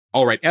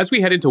All right, as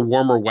we head into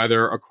warmer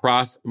weather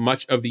across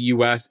much of the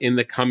US in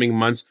the coming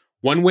months,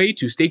 one way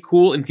to stay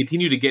cool and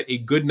continue to get a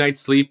good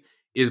night's sleep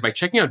is by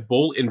checking out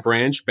Boll and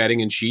Branch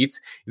bedding and sheets.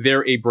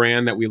 They're a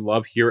brand that we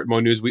love here at Mo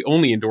News. We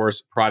only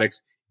endorse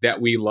products that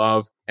we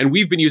love, and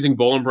we've been using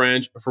Boll and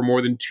Branch for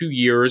more than 2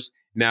 years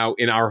now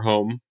in our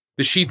home.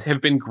 The sheets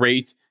have been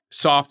great,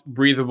 soft,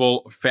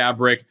 breathable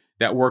fabric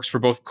that works for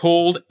both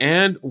cold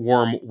and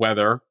warm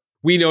weather.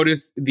 We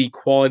noticed the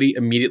quality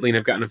immediately and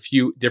have gotten a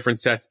few different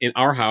sets in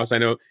our house. I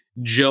know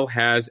Jill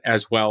has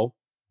as well.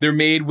 They're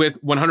made with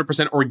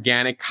 100%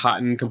 organic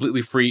cotton,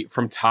 completely free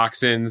from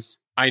toxins.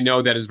 I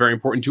know that is very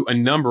important to a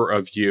number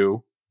of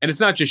you. And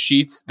it's not just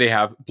sheets. They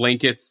have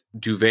blankets,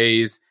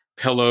 duvets,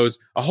 pillows,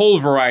 a whole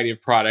variety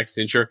of products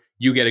to ensure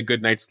you get a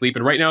good night's sleep.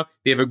 And right now,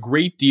 they have a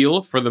great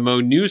deal for the Mo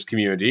News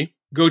community.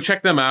 Go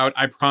check them out.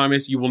 I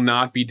promise you will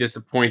not be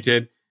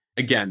disappointed.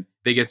 Again,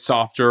 they get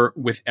softer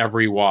with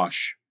every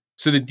wash.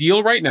 So the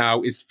deal right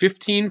now is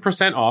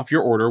 15% off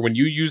your order when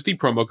you use the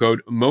promo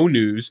code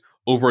MONEWS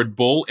over at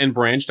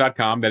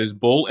bollandbranch.com. That is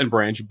Boll and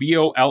Branch,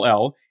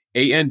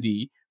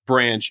 BOLLAND,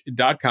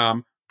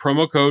 branch.com.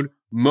 Promo code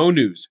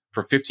MONEWS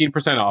for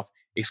 15% off.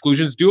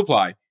 Exclusions do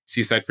apply.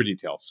 See site for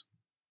details.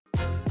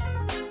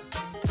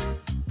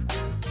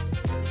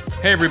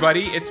 Hey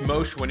everybody, it's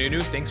Mo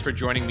Shwanunu. Thanks for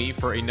joining me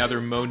for another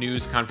Mo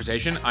News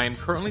conversation. I am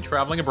currently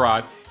traveling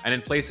abroad, and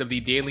in place of the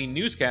daily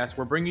newscast,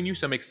 we're bringing you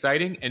some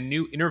exciting and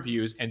new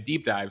interviews and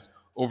deep dives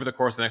over the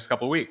course of the next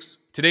couple of weeks.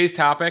 Today's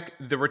topic,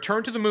 the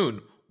return to the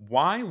moon,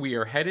 why we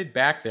are headed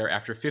back there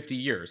after 50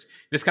 years.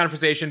 This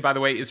conversation, by the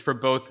way, is for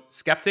both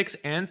skeptics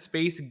and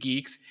space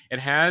geeks. It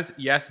has,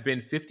 yes,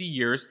 been 50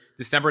 years.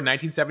 December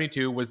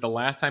 1972 was the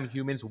last time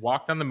humans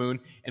walked on the moon,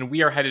 and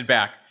we are headed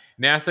back.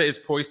 NASA is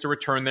poised to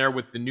return there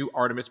with the new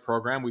Artemis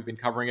program. We've been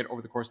covering it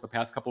over the course of the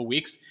past couple of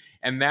weeks.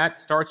 And that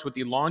starts with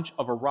the launch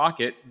of a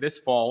rocket this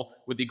fall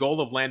with the goal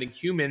of landing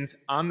humans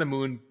on the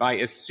moon by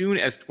as soon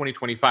as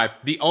 2025.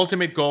 The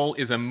ultimate goal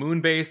is a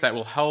moon base that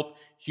will help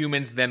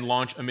humans then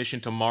launch a mission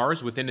to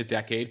Mars within a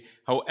decade.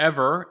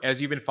 However, as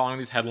you've been following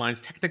these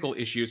headlines, technical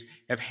issues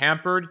have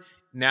hampered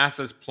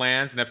NASA's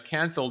plans and have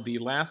canceled the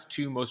last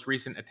two most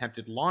recent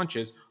attempted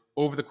launches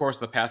over the course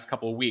of the past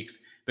couple of weeks.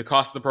 The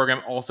cost of the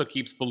program also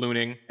keeps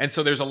ballooning, and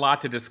so there's a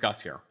lot to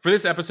discuss here. For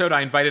this episode,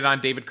 I invited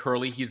on David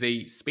Curley. He's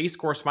a space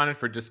correspondent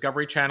for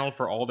Discovery Channel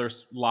for all their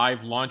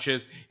live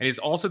launches, and he's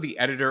also the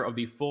editor of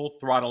the Full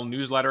Throttle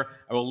newsletter.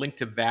 I will link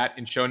to that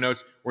in show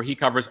notes, where he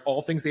covers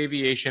all things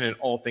aviation and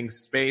all things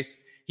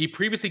space. He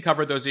previously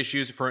covered those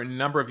issues for a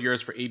number of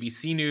years for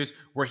ABC News,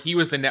 where he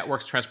was the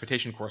network's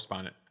transportation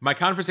correspondent. My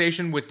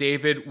conversation with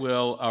David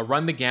will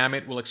run the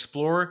gamut. We'll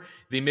explore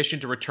the mission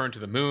to return to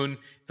the moon,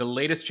 the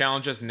latest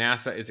challenges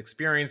NASA is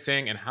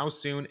experiencing, and how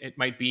soon it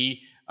might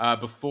be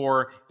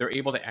before they're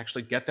able to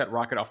actually get that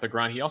rocket off the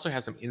ground. He also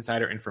has some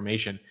insider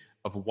information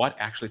of what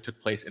actually took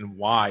place and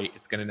why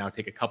it's going to now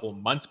take a couple of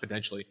months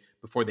potentially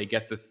before they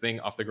get this thing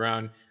off the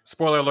ground.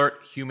 Spoiler alert,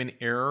 human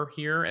error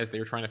here. As they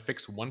were trying to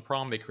fix one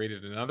problem, they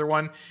created another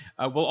one.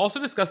 We'll also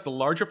discuss the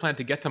larger plan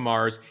to get to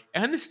Mars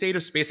and the state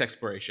of space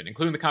exploration,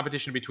 including the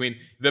competition between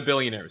the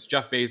billionaires,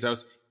 Jeff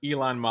Bezos,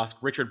 Elon Musk,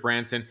 Richard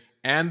Branson,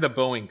 and the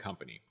Boeing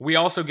Company. We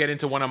also get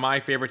into one of my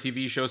favorite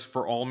TV shows,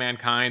 For All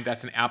Mankind.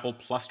 That's an Apple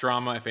Plus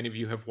drama, if any of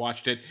you have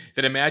watched it,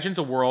 that imagines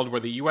a world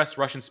where the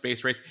US-Russian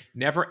space race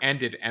never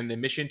ended and the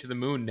mission to the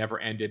moon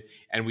never ended,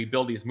 and we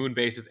build these moon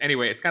bases.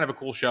 Anyway, it's kind of a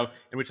cool show,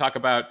 and we talk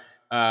about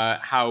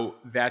how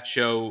that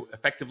show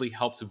effectively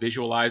helps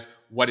visualize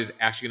what is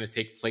actually going to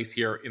take place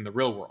here in the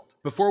real world.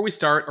 Before we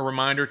start, a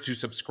reminder to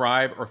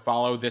subscribe or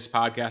follow this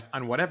podcast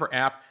on whatever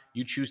app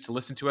you choose to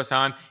listen to us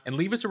on, and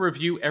leave us a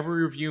review.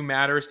 Every review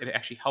matters. It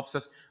actually helps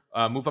us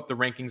move up the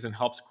rankings and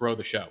helps grow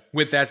the show.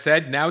 With that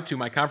said, now to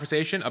my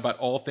conversation about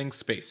all things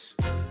space.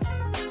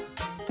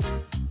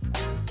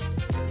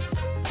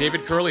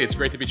 David Curley, it's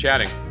great to be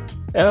chatting.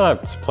 Yeah,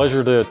 it's a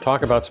pleasure to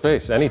talk about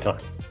space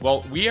anytime.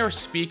 Well, we are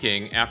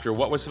speaking after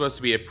what was supposed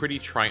to be a pretty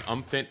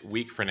triumphant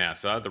week for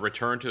NASA,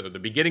 the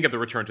beginning of the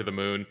return to the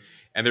moon,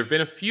 and there have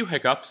been a few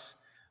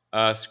hiccups.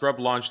 Scrub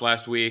launched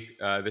last week,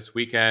 this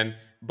weekend.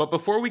 But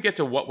before we get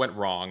to what went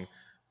wrong,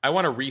 I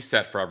want to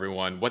reset for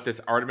everyone what this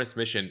Artemis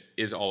mission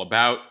is all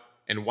about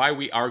and why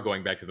we are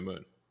going back to the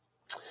moon.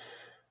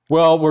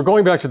 Well, we're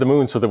going back to the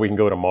moon so that we can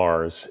go to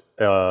Mars.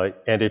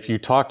 And if you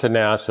talk to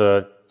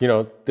NASA,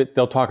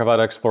 they'll talk about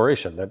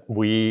exploration, that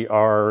we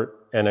are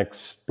an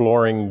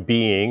exploring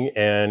being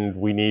and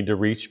we need to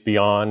reach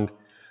beyond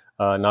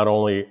not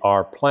only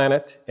our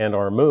planet and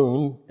our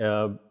moon,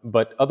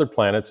 but other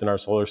planets in our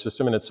solar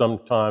system, and at some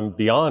time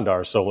beyond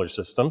our solar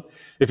system.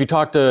 If you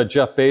talk to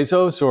Jeff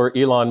Bezos or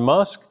Elon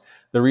Musk,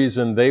 the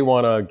reason they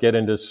want to get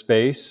into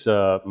space,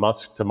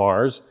 Musk to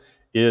Mars,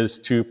 is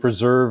to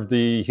preserve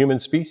the human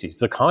species,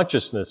 the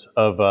consciousness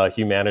of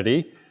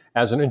humanity,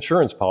 as an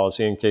insurance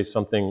policy in case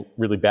something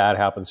really bad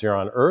happens here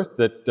on Earth,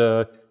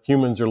 that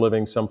humans are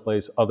living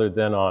someplace other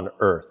than on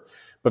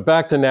Earth. But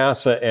back to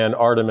NASA and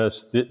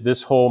Artemis,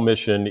 this whole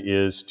mission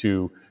is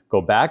to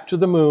go back to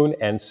the moon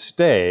and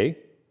stay,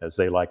 as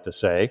they like to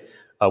say,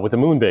 with a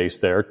moon base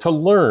there, to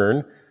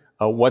learn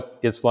what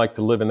it's like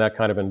to live in that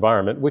kind of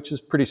environment, which is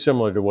pretty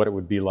similar to what it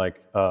would be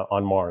like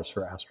on Mars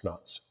for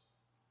astronauts.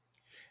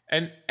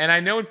 And I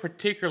know in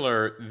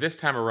particular, this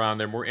time around,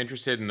 they're more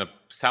interested in the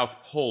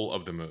south pole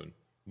of the moon.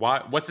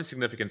 What's the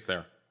significance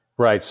there?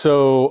 Right.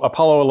 So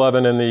Apollo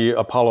 11 and the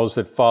Apollos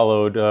that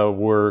followed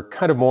were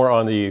kind of more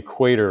on the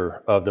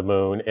equator of the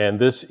moon, and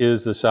this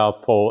is the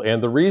South Pole.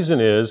 And the reason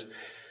is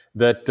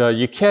that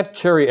you can't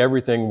carry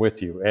everything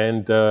with you,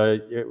 and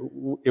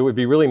it would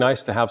be really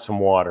nice to have some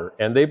water.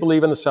 And they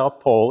believe in the South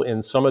Pole,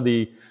 in some of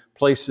the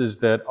places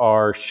that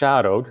are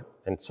shadowed,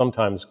 and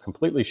sometimes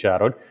completely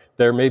shadowed,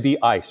 there may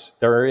be ice.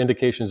 There are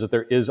indications that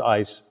there is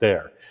ice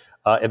there.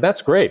 And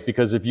that's great,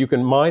 because if you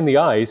can mine the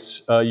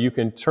ice, you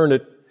can turn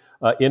it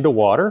into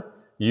water.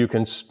 You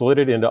can split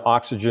it into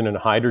oxygen and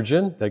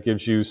hydrogen. That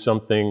gives you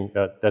something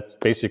that's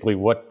basically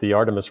what the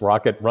Artemis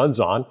rocket runs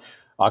on,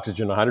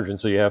 oxygen and hydrogen.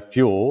 So you have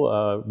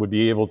fuel, would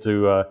be able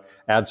to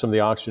add some of the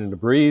oxygen to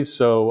breathe.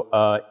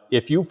 So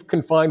if you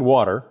can find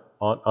water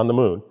on the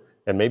moon,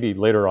 and maybe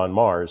later on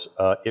Mars,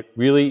 it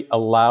really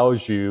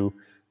allows you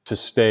to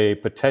stay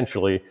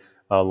potentially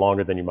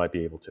longer than you might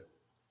be able to.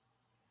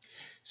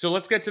 So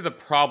let's get to the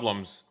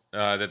problems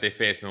that they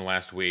faced in the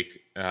last week,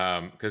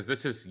 because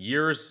this is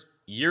years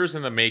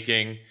in the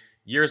making,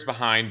 years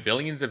behind,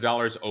 billions of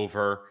dollars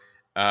over.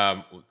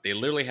 They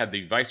literally had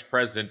the vice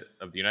president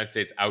of the United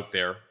States out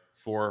there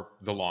for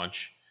the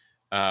launch.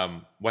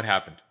 What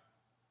happened?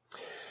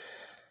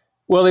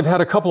 Well, they've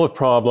had a couple of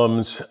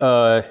problems.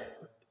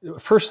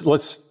 First,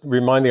 let's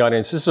remind the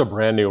audience, this is a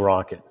brand new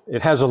rocket.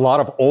 It has a lot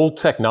of old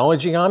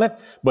technology on it,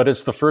 but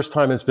it's the first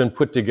time it's been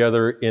put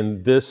together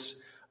in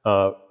this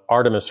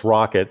Artemis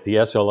rocket, the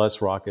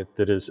SLS rocket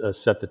that is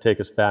set to take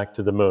us back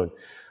to the moon.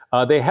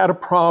 They had a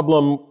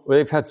problem.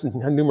 They've had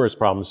numerous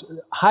problems.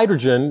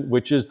 Hydrogen,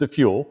 which is the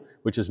fuel,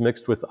 which is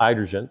mixed with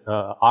oxygen,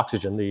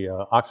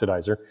 the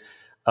oxidizer,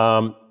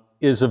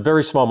 is a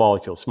very small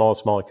molecule,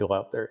 smallest molecule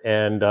out there.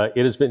 And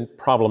it has been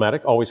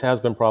problematic, always has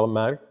been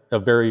problematic,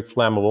 very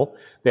flammable.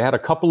 They had a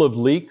couple of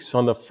leaks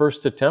on the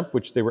first attempt,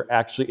 which they were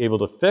actually able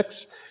to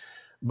fix.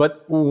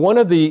 But one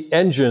of the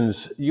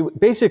engines, you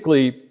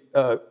basically,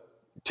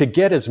 to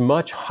get as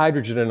much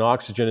hydrogen and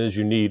oxygen as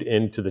you need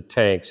into the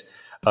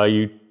tanks,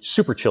 you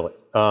super chill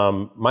it,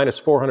 minus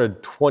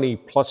 420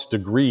 plus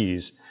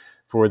degrees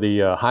for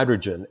the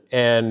hydrogen.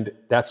 And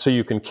that's so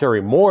you can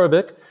carry more of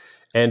it.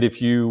 And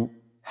if you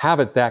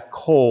have it that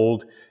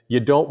cold, you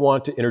don't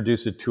want to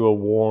introduce it to a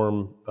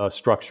warm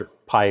structure,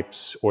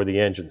 pipes or the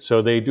engine.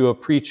 So they do a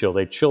pre-chill.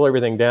 They chill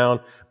everything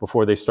down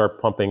before they start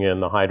pumping in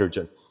the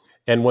hydrogen.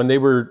 And when they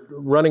were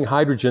running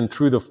hydrogen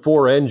through the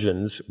 4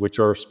 engines, which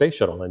are space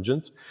shuttle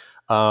engines,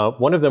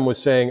 one of them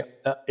was saying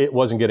it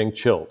wasn't getting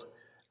chilled.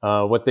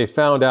 What they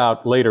found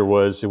out later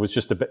was it was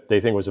just they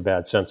think it was a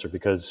bad sensor,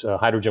 because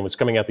hydrogen was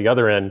coming out the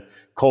other end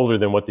colder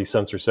than what the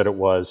sensor said it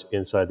was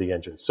inside the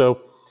engine.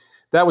 So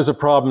that was a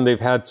problem. They've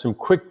had some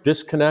quick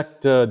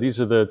disconnect. These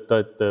are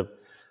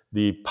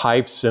the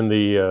pipes and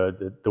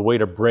the way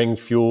to bring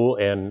fuel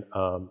and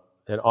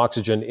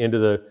oxygen into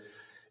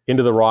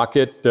the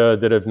rocket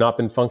that have not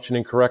been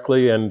functioning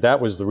correctly, and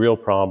that was the real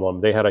problem.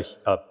 They had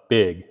a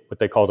big, what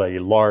they called a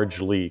large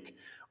leak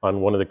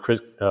on one of the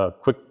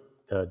quick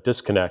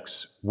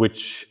disconnects,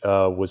 which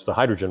was the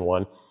hydrogen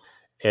one.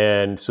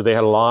 And so they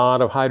had a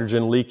lot of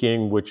hydrogen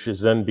leaking, which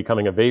is then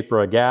becoming a vapor,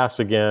 a gas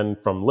again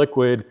from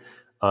liquid.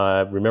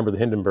 Remember the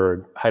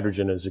Hindenburg,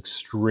 hydrogen is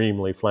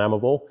extremely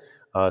flammable.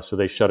 So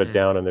they shut it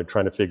down, and they're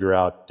trying to figure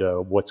out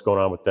what's going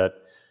on with that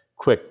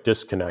quick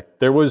disconnect.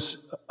 There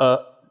was,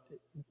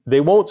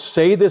 they won't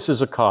say this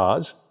is a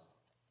cause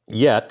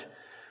yet,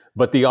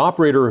 but the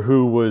operator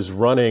who was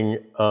running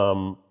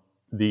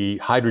the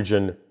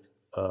hydrogen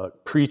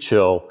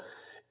pre-chill,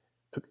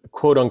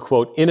 quote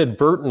unquote,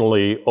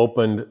 inadvertently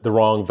opened the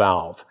wrong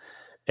valve.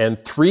 And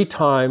 3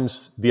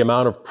 times the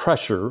amount of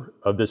pressure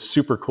of this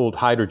supercooled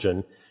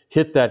hydrogen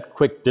hit that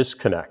quick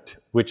disconnect,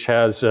 which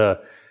has,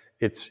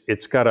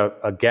 it's got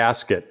a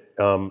gasket,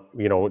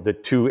 the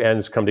 2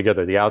 ends come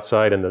together, the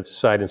outside and the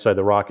side inside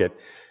the rocket.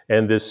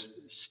 And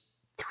this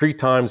 3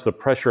 times the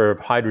pressure of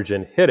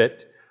hydrogen hit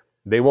it.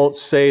 They won't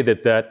say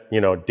that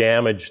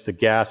damaged the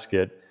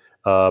gasket,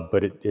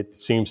 but it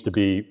seems to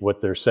be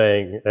what they're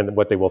saying, and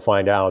what they will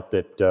find out,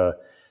 that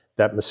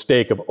that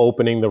mistake of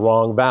opening the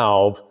wrong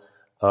valve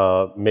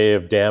may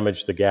have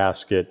damaged the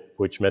gasket,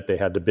 which meant they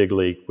had the big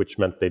leak, which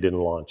meant they didn't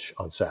launch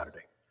on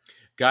Saturday.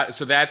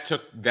 So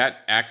that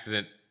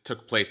accident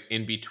took place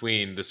in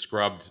between the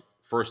scrubbed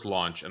first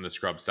launch and the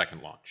scrubbed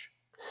second launch.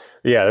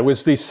 Yeah, it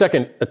was the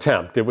second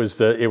attempt. It was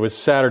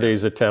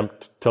Saturday's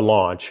attempt to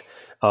launch.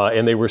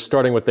 And they were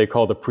starting what they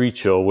call the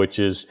pre-chill, which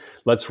is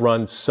let's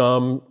run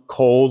some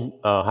cold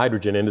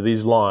hydrogen into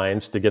these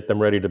lines to get them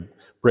ready to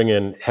bring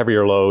in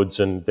heavier loads,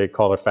 and they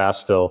call it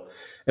fast fill.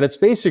 And it's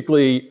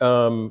basically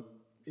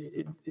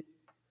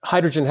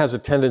hydrogen has a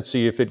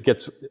tendency, if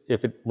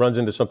it runs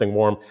into something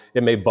warm,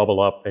 it may bubble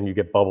up and you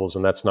get bubbles,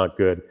 and that's not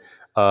good.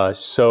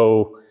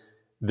 So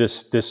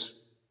this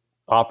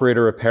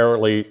operator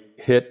apparently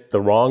hit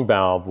the wrong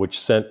valve, which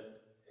sent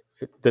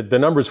the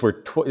numbers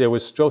were it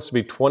was supposed to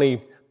be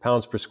 20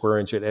 pounds per square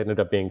inch. It ended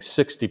up being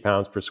 60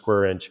 pounds per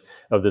square inch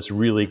of this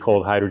really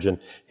cold hydrogen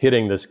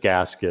hitting this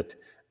gasket.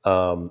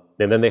 And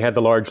then they had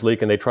the large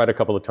leak, and they tried a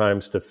couple of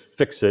times to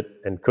fix it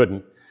and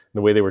couldn't. And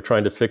the way they were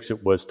trying to fix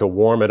it was to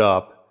warm it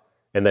up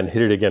and then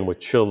hit it again with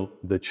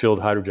the chilled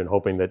hydrogen,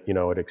 hoping that,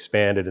 it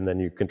expanded, and then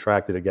you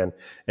contract it again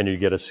and you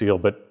get a seal.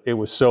 But it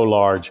was so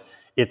large.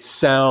 It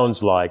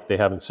sounds like, they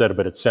haven't said it,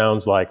 but it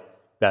sounds like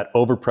that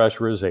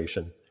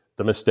overpressurization,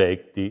 the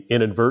mistake, the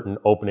inadvertent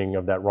opening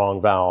of that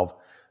wrong valve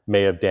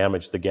may have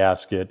damaged the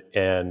gasket,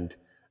 and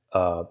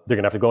they're going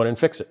to have to go in and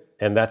fix it.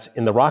 And that's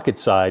in the rocket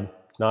side,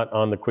 not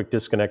on the quick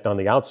disconnect on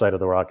the outside of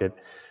the rocket.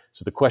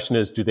 So the question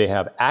is, do they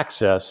have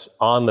access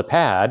on the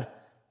pad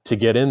to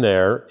get in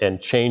there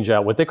and change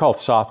out what they call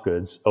soft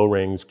goods,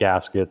 O-rings,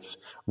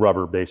 gaskets,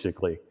 rubber,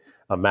 basically,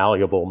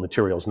 malleable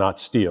materials, not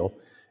steel.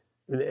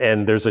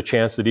 And there's a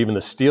chance that even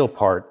the steel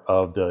part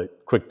of the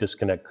quick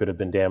disconnect could have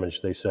been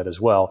damaged, they said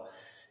as well.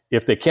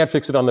 If they can't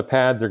fix it on the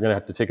pad, they're going to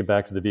have to take it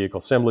back to the vehicle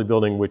assembly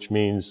building, which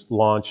means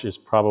launch is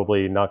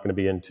probably not going to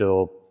be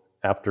until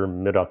after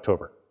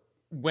mid-October.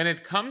 When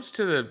it comes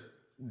to the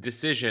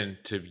decision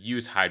to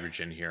use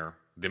hydrogen here,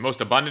 the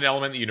most abundant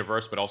element in the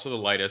universe, but also the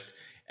lightest,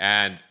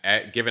 and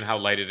given how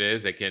light it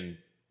is, it can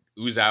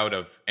ooze out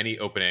of any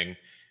opening.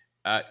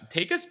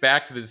 Take us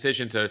back to the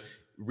decision to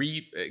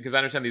because I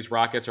understand these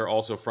rockets are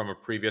also from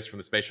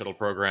the Space Shuttle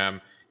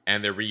program,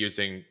 and they're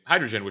reusing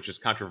hydrogen, which is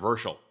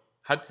controversial.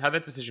 How'd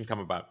that decision come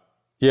about?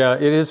 Yeah,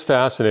 it is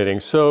fascinating.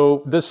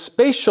 So the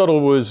Space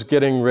Shuttle was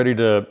getting ready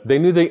they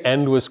knew the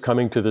end was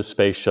coming to the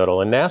Space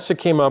Shuttle, and NASA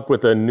came up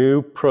with a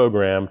new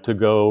program to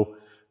go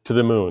to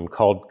the moon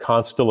called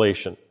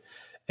Constellation.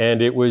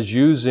 And it was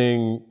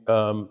using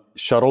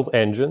shuttle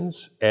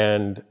engines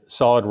and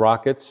solid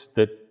rockets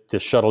that the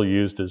shuttle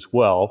used as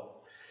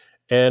well.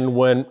 And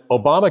when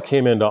Obama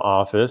came into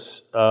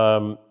office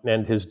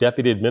and his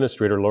deputy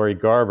administrator, Lori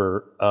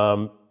Garver,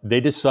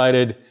 they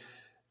decided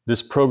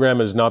this program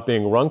is not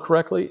being run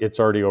correctly. It's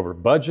already over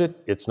budget.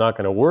 It's not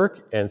going to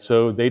work. And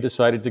so they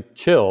decided to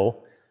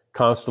kill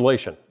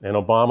Constellation. And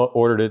Obama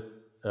ordered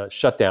it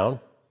shut down.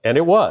 And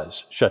it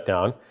was shut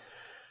down.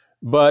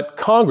 But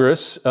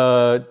Congress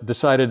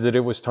decided that it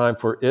was time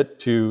for it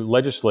to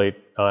legislate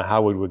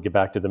how we would get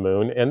back to the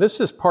moon. And this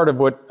is part of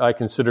what I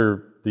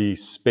consider the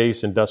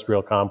space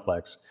industrial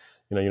complex.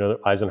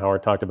 Eisenhower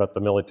talked about the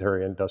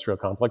military industrial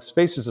complex.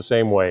 Space is the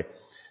same way.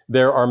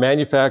 There are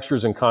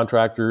manufacturers and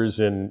contractors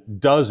in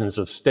dozens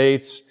of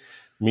states,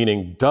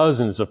 meaning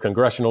dozens of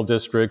congressional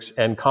districts,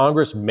 and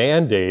Congress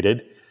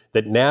mandated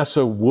that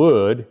NASA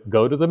would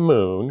go to the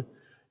moon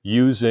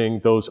using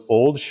those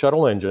old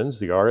shuttle engines,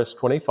 the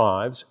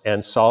RS-25s,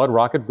 and solid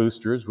rocket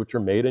boosters, which are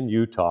made in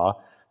Utah,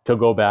 to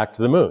go back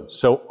to the moon.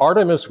 So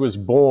Artemis was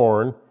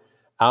born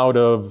out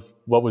of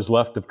what was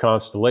left of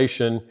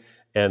Constellation,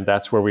 and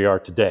that's where we are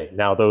today.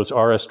 Now, those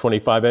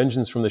RS-25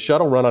 engines from the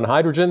shuttle run on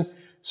hydrogen,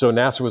 so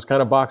NASA was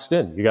kind of boxed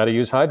in. You got to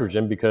use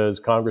hydrogen because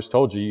Congress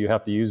told you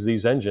have to use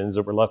these engines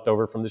that were left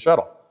over from the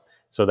shuttle.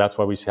 So that's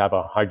why we have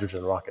a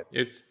hydrogen rocket.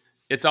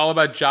 It's all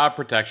about job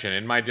protection.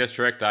 In my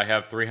district, I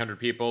have 300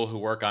 people who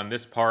work on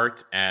this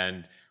part,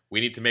 and we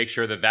need to make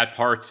sure that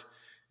part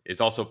is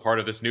also part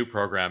of this new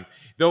program.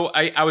 Though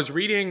I was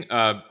reading,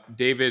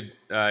 David,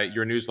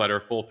 your newsletter,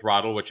 Full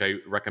Throttle, which I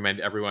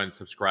recommend everyone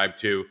subscribe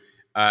to,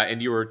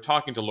 and you were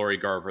talking to Lori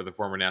Garver, the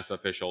former NASA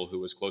official who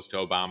was close to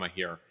Obama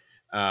here,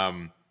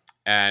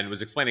 and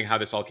was explaining how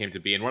this all came to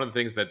be. And one of the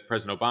things that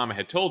President Obama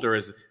had told her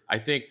is, I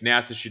think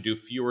NASA should do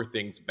fewer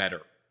things better.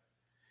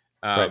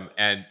 Right.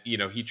 And,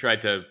 he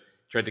tried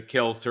to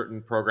kill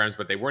certain programs,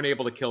 but they weren't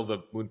able to kill the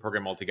moon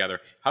program altogether.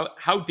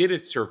 How did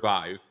it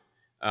survive?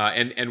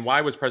 And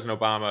why was President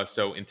Obama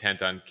so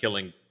intent on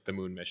killing the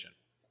moon mission?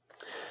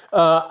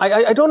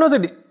 I don't know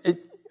that,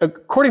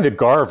 according to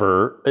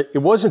Garver,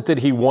 it wasn't that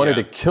he wanted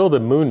to kill the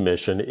moon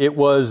mission. It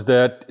was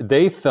that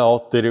they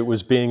felt that it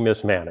was being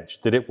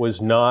mismanaged, that it was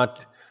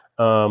not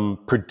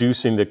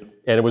producing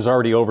and it was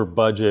already over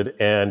budget,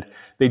 and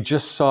they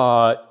just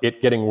saw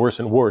it getting worse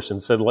and worse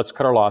and said, let's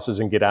cut our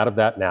losses and get out of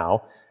that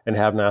now and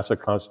have NASA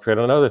concentrate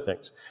on other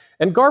things.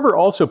 And Garver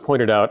also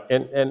pointed out,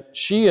 and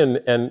she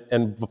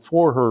and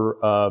before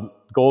her,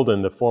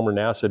 Golden, the former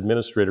NASA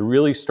administrator,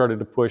 really started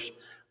to push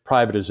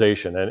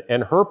privatization.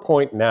 And her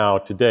point now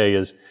today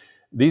is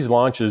these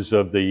launches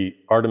of the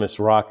Artemis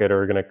rocket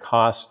are going to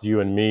cost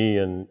you and me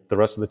and the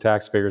rest of the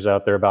taxpayers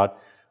out there about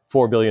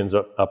 $4 billion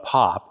a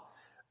pop,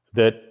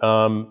 that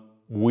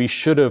we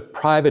should have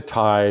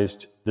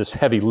privatized this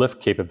heavy lift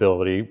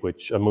capability,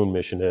 which a moon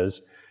mission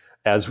is,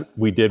 as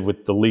we did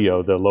with the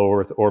LEO, the low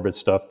Earth orbit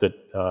stuff that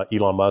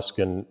Elon Musk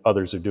and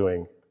others are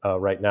doing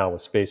right now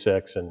with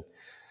SpaceX and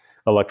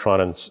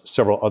Electron and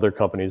several other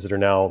companies that are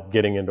now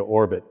getting into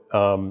orbit.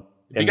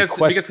 Because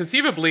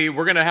conceivably,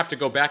 we're going to have to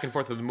go back and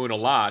forth to the moon a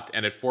lot,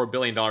 and at $4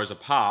 billion a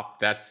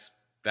pop, that's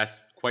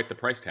quite the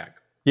price tag.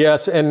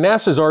 Yes, and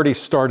NASA's already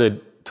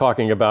started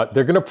talking about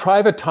they're going to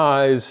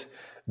privatize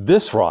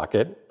this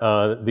rocket,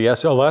 the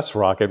SLS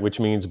rocket, which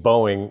means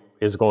Boeing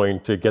is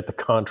going to get the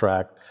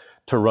contract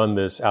to run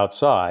this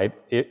outside.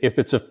 If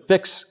it's a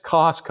fixed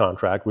cost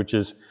contract, which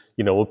is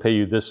we'll pay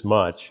you this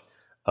much,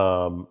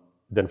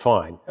 then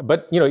fine.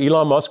 But,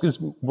 Elon Musk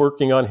is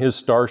working on his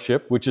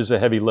Starship, which is a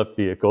heavy lift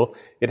vehicle.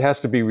 It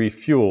has to be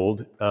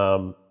refueled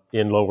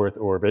in low Earth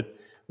orbit,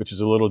 which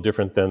is a little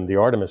different than the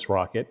Artemis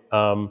rocket.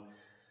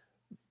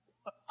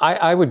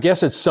 I would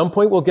guess at some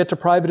point we'll get to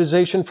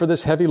privatization for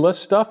this heavy lift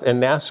stuff,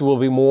 and NASA will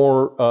be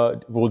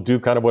will do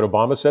kind of what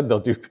Obama said. They'll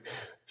do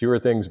fewer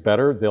things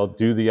better. They'll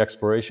do the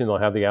exploration. They'll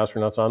have the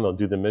astronauts on. They'll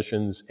do the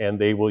missions, and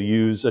they will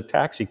use a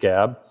taxi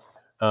cab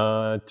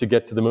to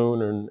get to the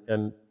moon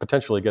and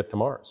potentially get to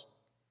Mars.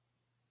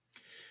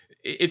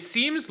 It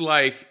seems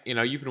like,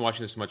 you've been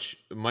watching this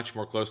much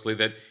more closely,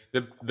 that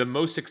the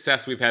most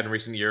success we've had in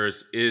recent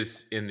years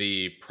is in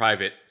the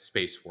private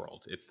space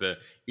world. It's the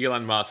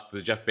Elon Musk,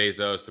 the Jeff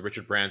Bezos, the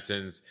Richard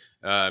Bransons,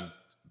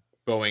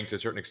 Boeing to a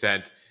certain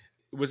extent.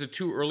 Was it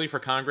too early for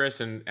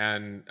Congress and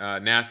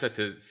NASA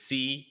to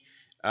see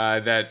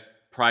that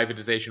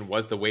privatization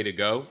was the way to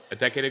go a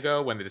decade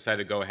ago when they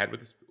decided to go ahead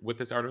with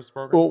this Artemis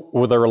program?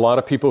 Well, there were a lot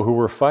of people who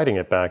were fighting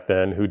it back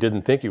then who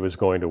didn't think it was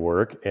going to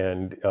work.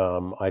 And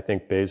I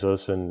think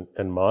Bezos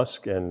and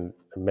Musk and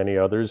many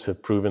others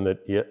have proven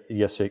that,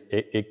 yes,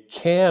 it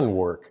can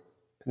work.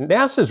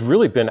 NASA's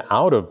really been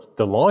out of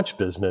the launch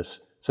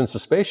business since the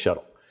space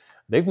shuttle.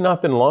 They've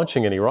not been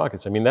launching any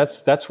rockets. I mean,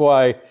 that's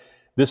why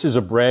this is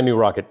a brand new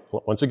rocket.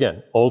 Once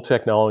again, old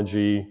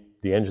technology.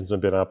 The engines have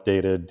been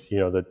updated.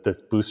 The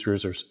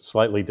boosters are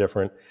slightly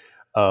different.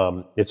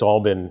 It's all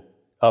been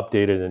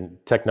updated and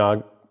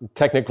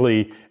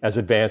technically as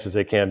advanced as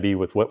they can be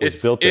with what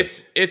was built.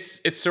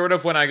 It's sort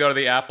of when I go to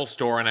the Apple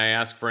store and I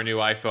ask for a new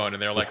iPhone,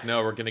 and they're like,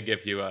 "No, we're going to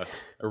give you a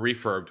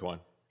refurbed one."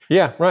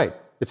 Yeah, right.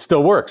 It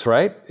still works,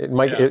 right? It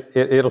might. Yeah.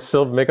 It'll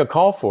still make a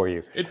call for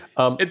you.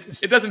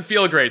 It doesn't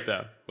feel great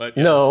though. But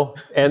yes. No,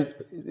 and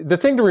the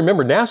thing to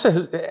remember,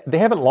 NASA they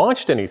haven't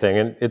launched anything,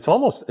 and it's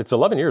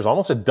 11 years,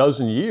 almost a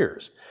dozen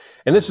years,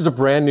 and this is a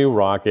brand new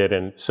rocket,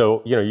 and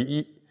so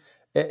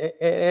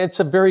it's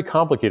a very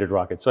complicated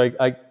rocket. So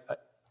I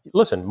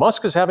listen,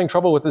 Musk is having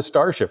trouble with his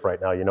Starship right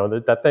now.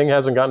 That thing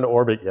hasn't gotten to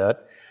orbit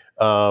yet.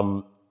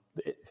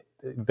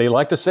 They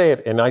like to say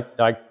it, and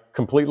I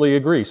completely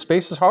agree.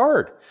 Space is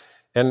hard,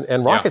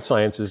 and rocket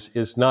science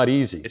is not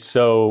easy.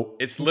 So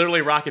it's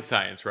literally rocket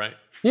science, right?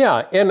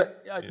 Yeah, and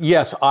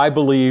yes, I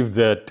believe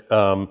that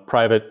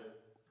private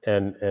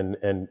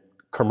and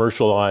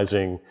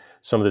commercializing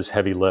some of this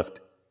heavy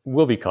lift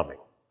will be coming.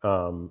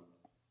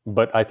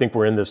 But I think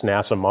we're in this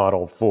NASA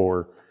model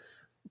for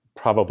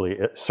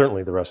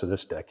certainly the rest of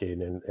this decade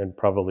and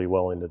probably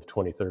well into the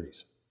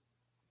 2030s.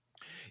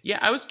 Yeah,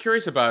 I was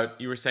curious about,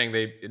 you were saying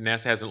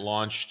NASA hasn't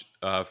launched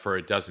for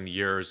a dozen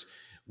years.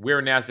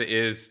 Where NASA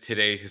is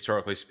today,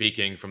 historically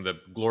speaking, from the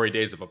glory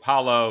days of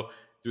Apollo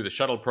through the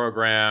shuttle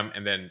program,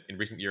 and then in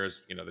recent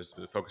years, there's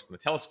been a focus on the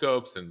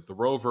telescopes and the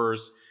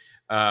rovers,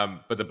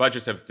 but the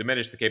budgets have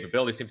diminished, the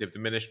capabilities seem to have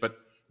diminished. But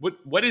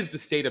what is the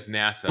state of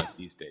NASA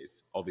these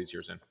days, all these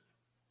years in?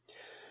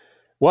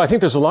 Well, I think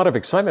there's a lot of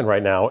excitement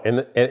right now,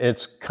 and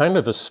it's kind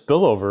of a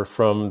spillover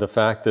from the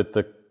fact that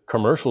the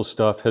commercial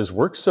stuff has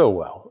worked so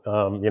well.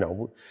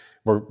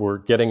 We're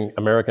getting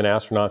American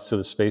astronauts to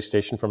the space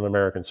station from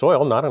American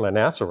soil, not on a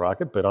NASA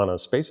rocket, but on a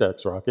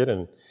SpaceX rocket,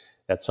 and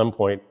at some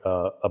point,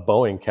 a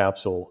Boeing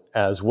capsule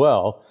as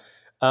well.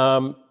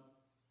 There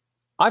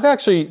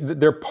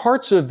are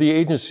parts of the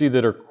agency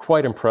that are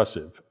quite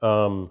impressive.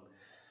 I'm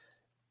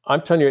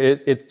telling you,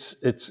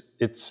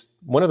 it's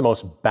one of the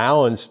most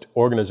balanced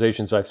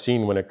organizations I've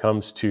seen when it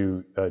comes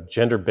to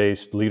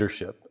gender-based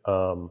leadership.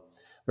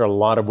 There are a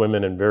lot of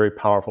women in very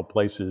powerful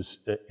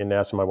places in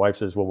NASA. My wife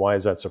says, "Well, why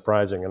is that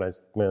surprising?" And I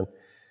said, "Man,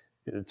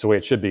 it's the way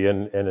it should be,"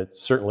 and it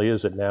certainly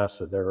is at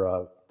NASA.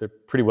 They're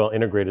pretty well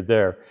integrated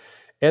there.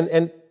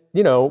 And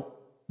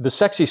the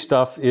sexy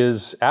stuff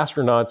is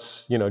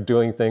astronauts,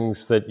 doing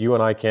things that you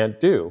and I can't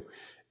do.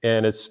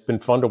 And it's been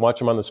fun to watch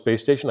them on the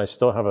space station. I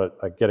still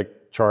I get a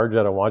charge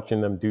out of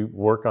watching them do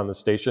work on the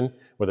station,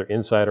 whether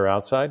inside or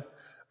outside.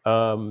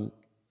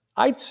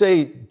 I'd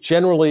say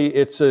generally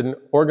it's an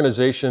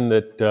organization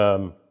that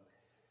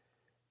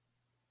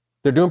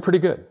they're doing pretty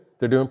good.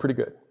 They're doing pretty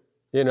good.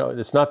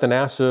 It's not the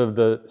NASA of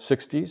the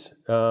 60s,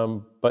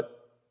 but,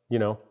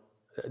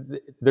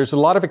 there's a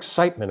lot of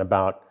excitement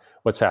about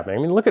what's happening.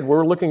 I mean,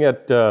 we're looking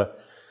at,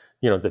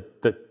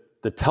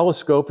 the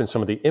telescope and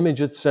some of the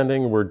image it's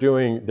sending. They're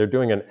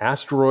doing an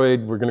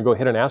asteroid. We're going to go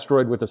hit an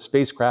asteroid with a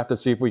spacecraft to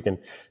see if we can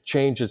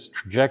change its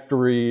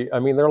trajectory. I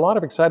mean, there are a lot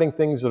of exciting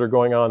things that are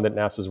going on that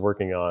NASA's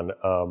working on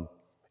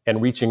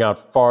and reaching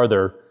out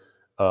farther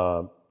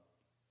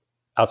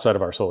outside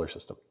of our solar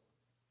system.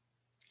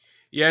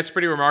 Yeah, it's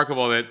pretty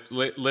remarkable that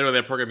literally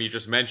that program you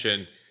just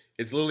mentioned,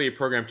 it's literally a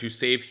program to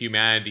save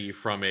humanity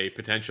from a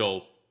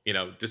potential,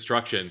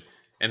 destruction.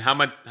 And how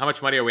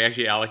much money are we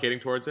actually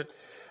allocating towards it?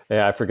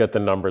 Yeah, I forget the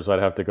numbers. I'd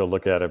have to go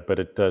look at it, but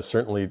it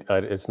certainly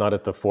it's not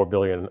at the $4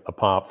 billion a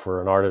pop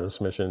for an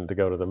Artemis mission to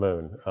go to the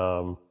moon.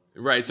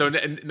 Right. So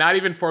not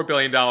even $4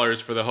 billion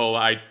for the whole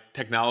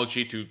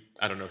technology to,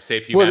 I don't know,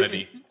 save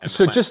humanity.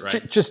 So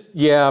planet, just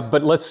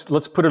but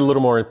let's put it a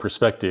little more in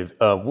perspective.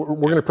 We're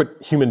going to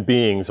put human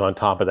beings on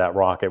top of that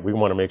rocket. We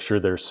want to make sure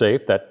they're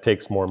safe. That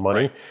takes more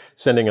money. Right.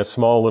 Sending a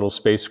small little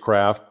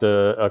spacecraft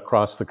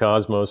across the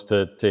cosmos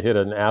to hit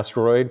an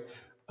asteroid,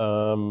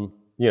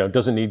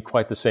 doesn't need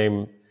quite the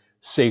same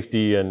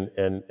safety and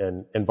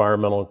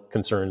environmental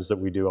concerns that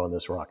we do on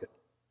this rocket.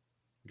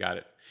 Got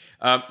it.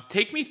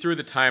 Take me through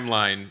the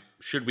timeline.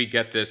 Should we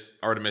get this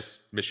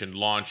Artemis mission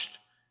launched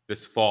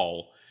this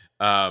fall,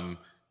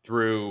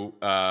 through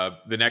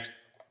the next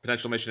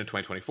potential mission in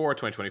 2024,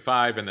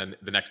 2025, and then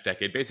the next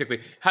decade? Basically,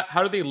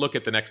 how do they look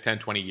at the next 10,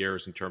 20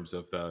 years in terms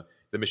of the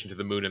mission to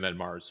the moon and then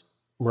Mars?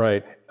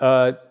 Right.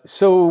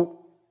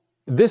 So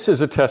this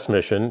is a test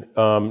mission.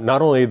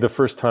 Not only the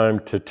first time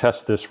to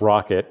test this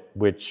rocket,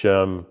 which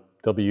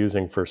they'll be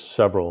using for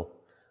several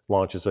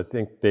launches. I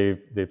think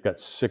they've got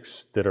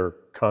 6 that are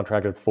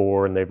contracted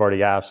for, and they've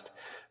already asked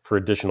for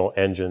additional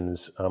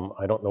engines.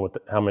 I don't know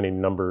how many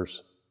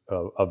numbers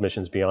of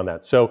missions beyond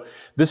that. So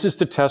this is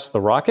to test the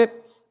rocket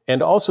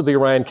and also the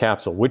Orion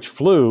capsule, which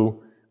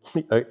flew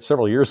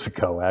several years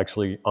ago,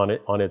 actually,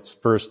 on its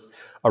first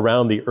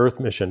around the Earth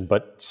mission,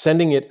 but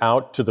sending it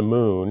out to the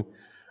moon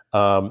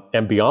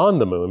and beyond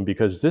the moon,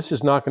 because this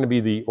is not going to be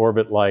the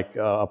orbit like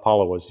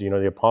Apollo was.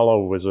 The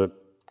Apollo was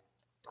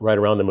right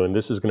around the moon.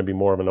 This is going to be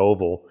more of an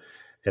oval,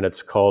 and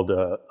it's called,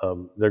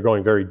 they're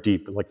going very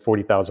deep, like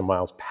 40,000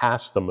 miles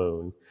past the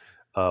moon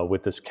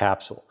with this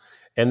capsule.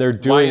 And they're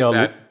doing Why is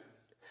that?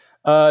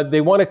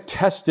 They want to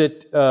test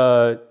it,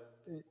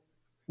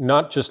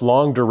 not just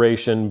long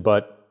duration,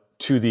 but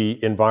to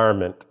the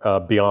environment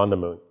beyond the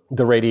moon.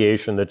 The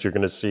radiation that you're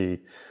going to see,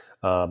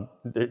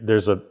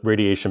 there's a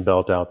radiation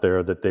belt out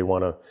there that they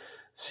want to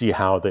see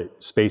how the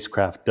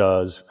spacecraft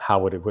does,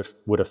 how it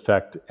would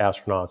affect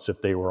astronauts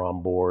if they were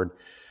on board.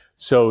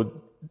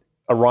 So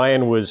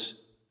Orion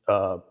was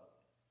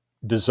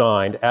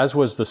designed, as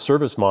was the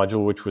service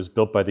module, which was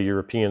built by the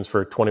Europeans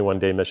for a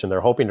 21-day mission.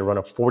 They're hoping to run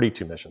a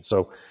 42 mission,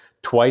 so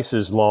twice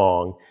as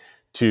long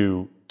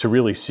to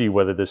really see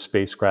whether this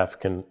spacecraft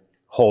can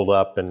hold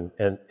up and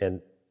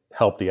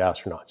help the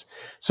astronauts.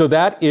 So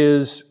that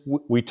is,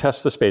 we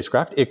test the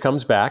spacecraft. It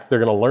comes back. They're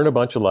going to learn a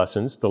bunch of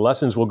lessons. The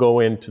lessons will go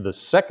into the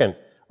second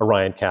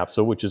Orion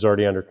capsule, which is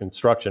already under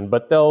construction,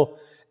 but they'll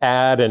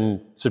add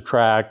and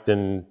subtract,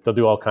 and they'll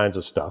do all kinds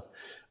of stuff.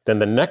 Then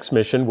the next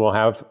mission will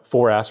have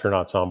 4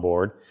 astronauts on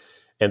board,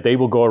 and they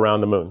will go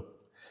around the moon.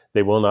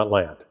 They will not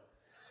land.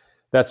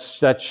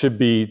 That should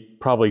be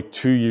probably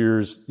 2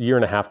 years, year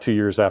and a half, 2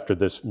 years after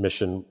this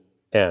mission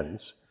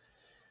ends.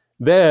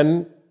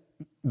 Then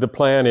the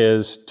plan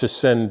is to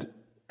send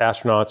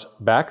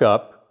astronauts back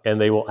up, and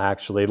they will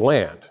actually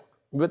land.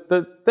 But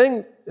the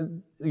thing,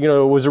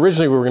 was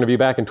originally we were going to be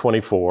back in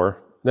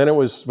 24. Then it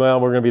was, we're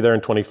going to be there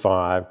in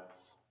 25.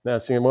 Now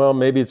it's saying,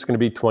 maybe it's going to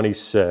be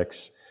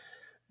 26.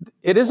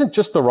 It isn't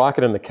just the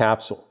rocket and the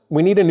capsule.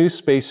 We need a new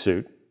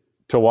spacesuit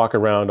to walk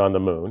around on the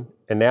moon.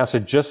 And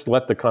NASA just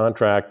let the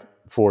contract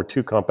for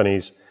 2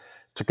 companies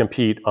to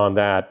compete on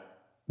that,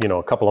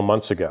 a couple of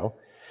months ago.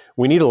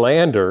 We need a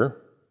lander.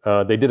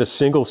 They did a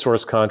single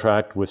source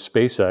contract with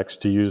SpaceX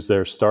to use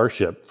their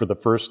Starship for the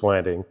first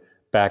landing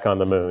back on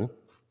the moon.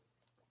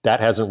 That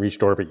hasn't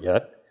reached orbit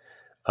yet.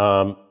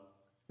 And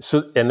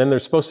then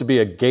there's supposed to be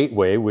a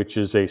Gateway, which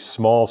is a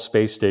small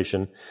space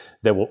station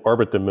that will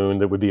orbit the moon.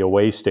 That would be a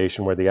way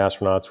station where the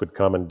astronauts would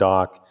come and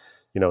dock,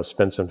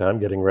 spend some time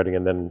getting ready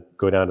and then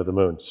go down to the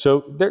moon.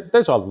 So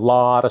there's a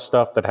lot of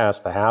stuff that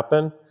has to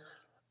happen.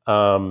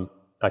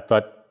 I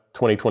thought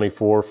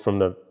 2024 from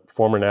the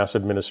former NASA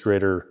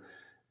administrator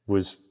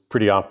was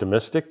pretty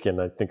optimistic,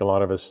 and I think a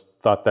lot of us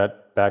thought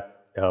that back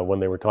when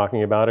they were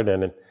talking about it.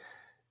 And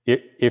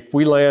if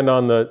we land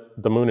on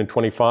the moon in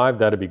 25,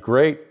 that'd be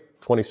great.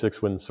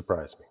 26 wouldn't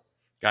surprise me.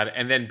 Got it.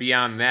 And then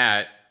beyond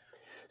that,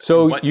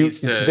 so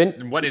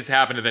what has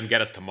happened to then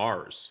get us to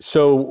Mars?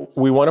 So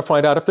we want to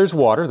find out if there's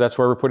water. That's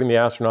why we're putting the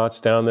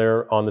astronauts down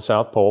there on the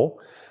South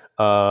Pole.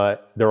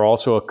 There are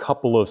also a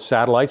couple of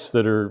satellites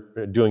that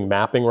are doing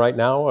mapping right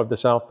now of the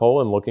South Pole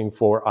and looking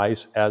for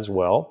ice as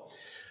well.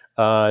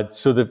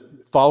 So the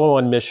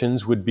follow-on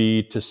missions would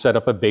be to set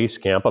up a base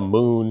camp, a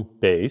moon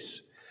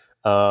base,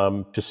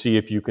 to see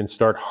if you can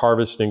start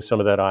harvesting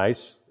some of that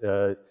ice.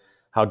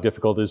 How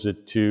difficult is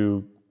it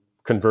to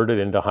convert it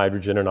into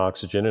hydrogen and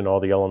oxygen and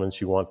all the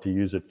elements you want to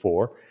use it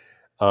for?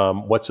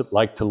 What's it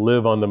like to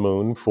live on the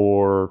moon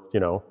for,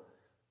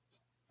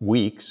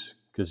 weeks?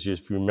 Because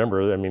if you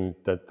remember,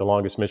 the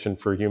longest mission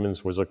for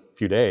humans was a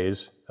few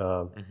days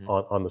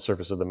on the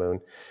surface of the moon.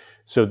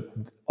 So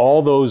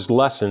all those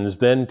lessons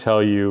then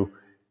tell you,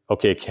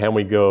 okay, can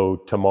we go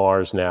to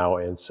Mars now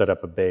and set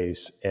up a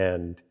base?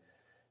 And,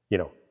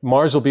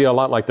 Mars will be a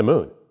lot like the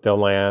moon. They'll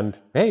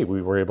land, hey,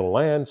 we were able to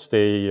land,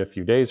 stay a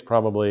few days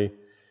probably.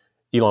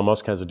 Elon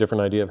Musk has a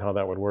different idea of how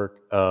that would work.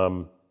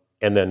 And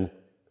then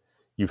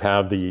you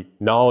have the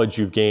knowledge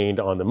you've gained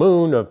on the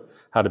moon of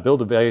how to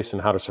build a base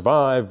and how to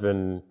survive.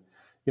 And,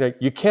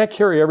 you can't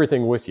carry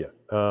everything with you.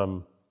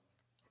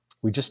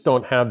 We just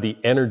don't have the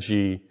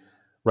energy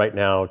right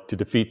now to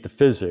defeat the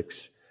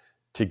physics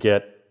to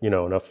get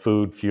enough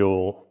food,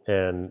 fuel,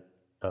 and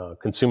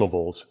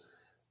consumables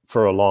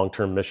for a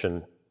long-term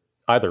mission,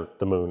 either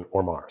the moon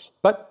or Mars.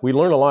 But we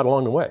learn a lot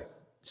along the way.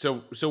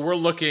 So we're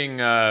looking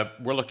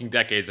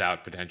decades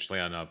out potentially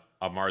on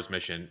a Mars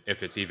mission,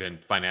 if it's even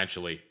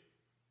financially.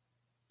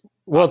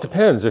 Well, it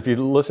depends. If you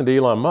listen to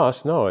Elon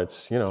Musk, no,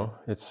 it's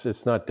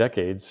not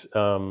decades.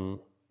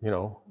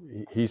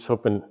 He's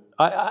hoping.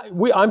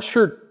 I'm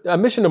sure a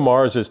mission to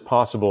Mars is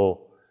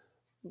possible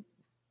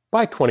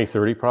by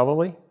 2030,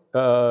 probably.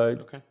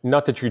 Okay.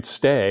 Not that you'd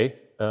stay.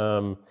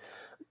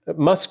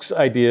 Musk's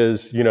idea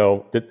is,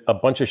 that a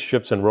bunch of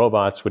ships and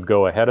robots would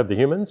go ahead of the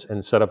humans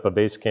and set up a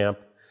base camp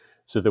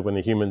so that when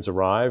the humans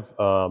arrive,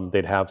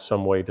 they'd have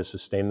some way to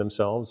sustain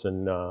themselves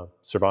and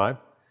survive.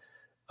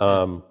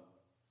 The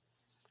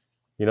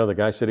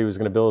guy said he was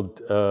going to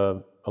build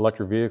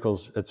electric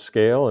vehicles at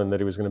scale and that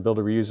he was going to build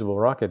a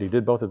reusable rocket. He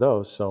did both of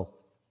those, so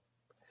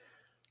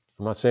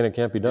I'm not saying it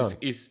can't be done.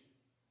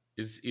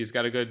 He's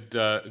got a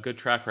good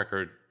track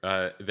record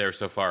there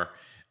so far.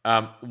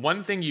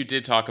 One thing you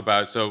did talk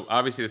about, so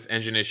obviously this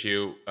engine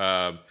issue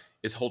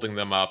is holding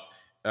them up.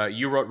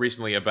 You wrote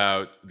recently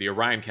about the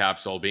Orion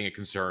capsule being a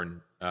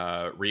concern,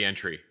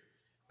 re-entry.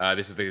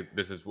 This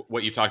is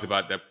what you talked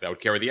about that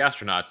would carry the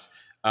astronauts,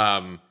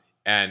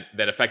 and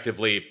that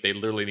effectively they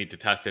literally need to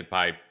test it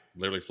by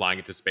literally flying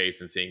into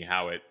space and seeing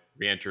how it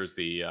re-enters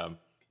the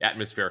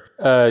atmosphere.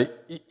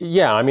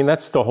 Yeah, I mean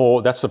that's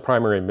the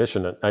primary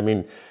mission. I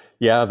mean,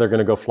 yeah, they're going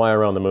to go fly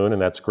around the moon,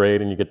 and that's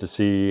great, and you get to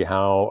see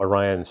how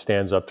Orion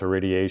stands up to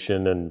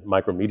radiation and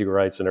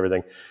micrometeorites and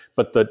everything.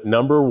 But the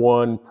number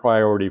one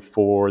priority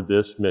for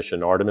this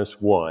mission, Artemis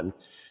 1,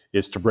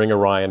 is to bring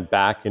Orion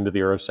back into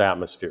the Earth's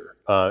atmosphere.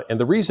 And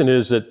the reason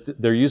is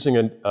that they're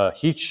using a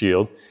heat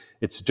shield.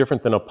 It's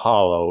different than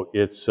Apollo.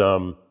 It's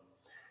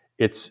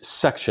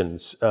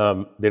sections.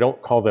 They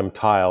don't call them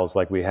tiles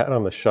like we had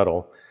on the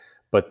shuttle,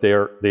 but they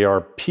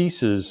are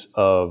pieces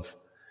of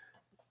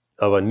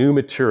a new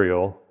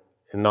material.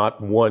 And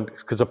not one,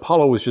 because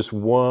Apollo was just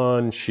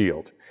one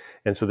shield.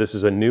 And so this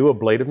is a new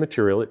ablative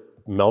material. It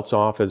melts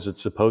off as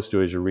it's supposed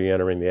to as you're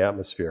re-entering the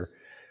atmosphere.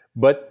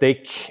 But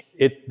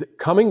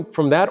coming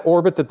from that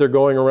orbit that they're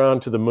going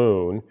around to the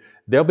moon,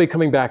 they'll be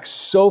coming back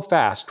so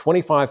fast,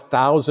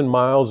 25,000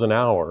 miles an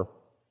hour,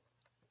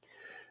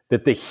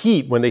 that the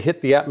heat, when they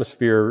hit the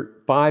atmosphere,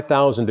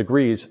 5,000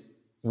 degrees,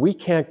 we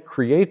can't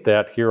create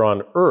that here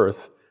on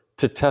Earth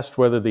to test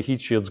whether the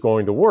heat shield's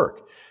going to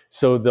work.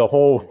 So the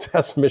whole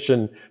test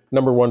mission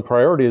number one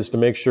priority is to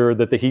make sure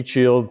that the heat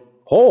shield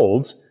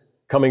holds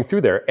coming through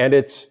there. And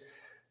it's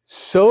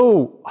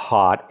so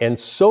hot and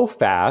so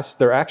fast,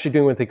 they're actually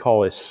doing what they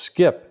call a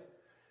skip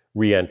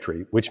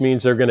reentry, which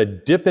means they're going to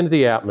dip into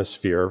the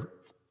atmosphere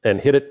and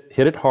hit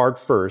it hard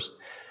first,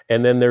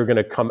 and then they're going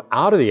to come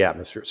out of the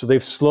atmosphere. So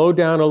they've slowed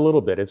down a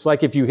little bit. It's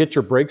like if you hit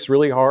your brakes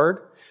really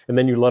hard and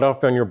then you let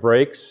off on your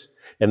brakes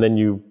and then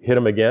you hit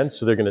them again.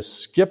 So they're going to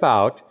skip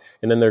out,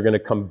 and then they're going to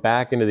come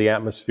back into the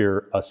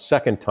atmosphere a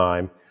second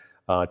time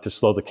to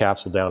slow the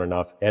capsule down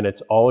enough. And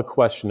it's all a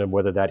question of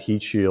whether that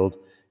heat shield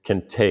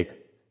can take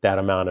that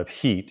amount of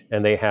heat.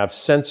 And they have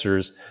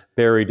sensors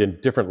buried in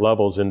different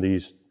levels in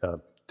these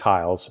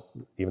tiles,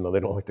 even though they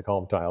don't like to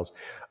call them tiles,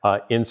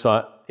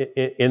 inside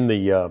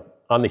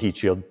on the heat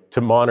shield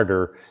to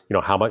monitor,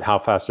 how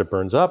fast it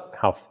burns up,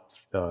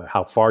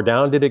 how far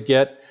down did it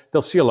get.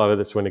 They'll see a lot of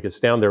this when it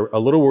gets down. They're a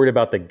little worried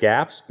about the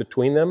gaps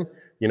between them.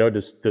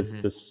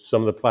 Does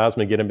some of the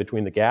plasma get in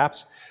between the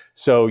gaps?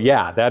 So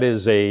yeah,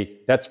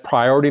 that's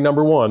priority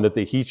number one, that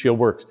the heat shield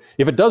works.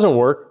 If it doesn't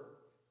work,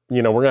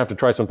 we're gonna have to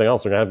try something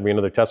else. There's gonna have to be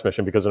another test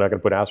mission because they're not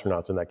gonna put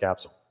astronauts in that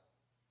capsule.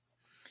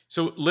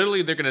 So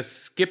literally they're gonna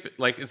skip,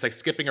 it's like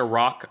skipping a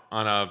rock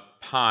on a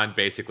pond,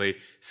 basically,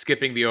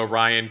 skipping the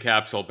Orion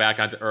capsule back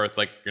onto Earth.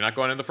 Like you're not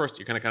going in the first,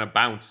 you're gonna kind of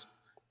bounce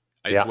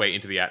its way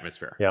into the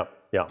atmosphere. Yeah.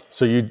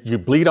 So you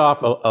bleed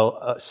off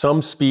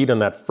some speed on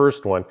that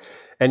first one.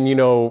 And,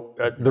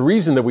 the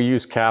reason that we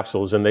use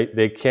capsules, and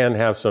they can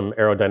have some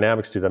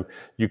aerodynamics to them,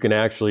 you can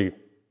actually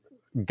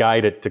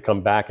guide it to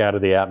come back out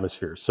of the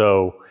atmosphere.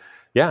 So,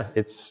 yeah,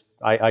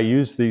 I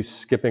use these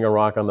skipping a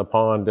rock on the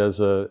pond as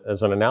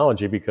an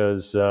analogy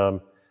because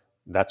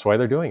that's why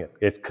they're doing it.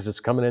 It's because it's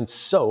coming in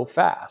so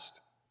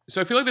fast. So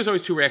I feel like there's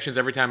always two reactions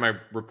every time I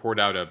report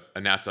out a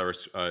NASA or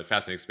a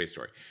fascinating space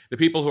story. The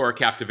people who are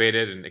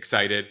captivated and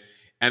excited,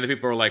 and the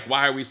people who are like,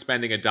 why are we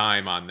spending a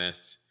dime on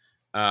this?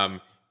 And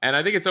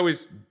I think it's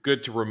always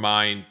good to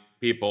remind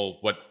people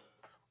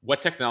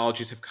what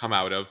technologies have come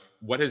out of,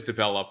 what has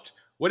developed,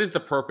 what is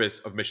the purpose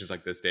of missions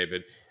like this,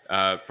 David,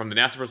 from the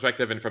NASA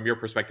perspective and from your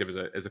perspective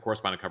as a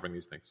correspondent covering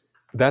these things?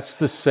 That's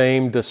the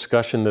same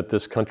discussion that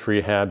this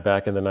country had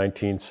back in the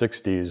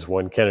 1960s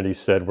when Kennedy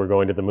said we're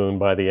going to the moon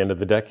by the end of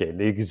the decade.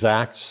 The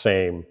exact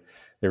same.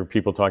 There were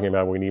people talking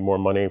about we need more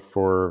money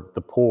for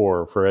the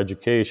poor, for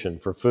education,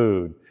 for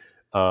food,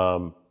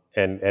 and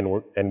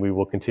we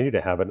will continue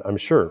to have it, I'm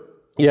sure.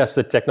 Yes,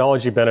 the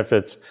technology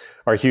benefits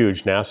are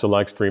huge. NASA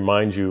likes to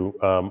remind you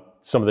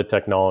some of the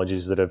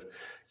technologies that have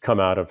come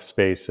out of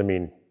space. I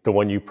mean, the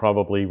one you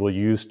probably will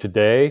use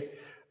today,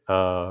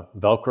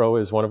 Velcro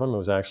is one of them. It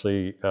was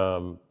actually,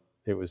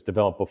 it was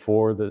developed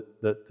before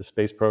the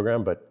space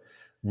program, but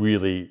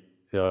really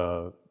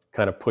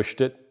kind of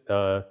pushed it.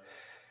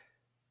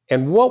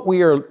 And what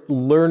we are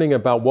learning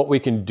about what we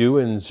can do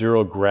in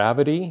zero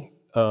gravity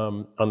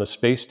on the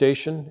space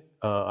station,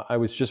 I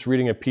was just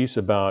reading a piece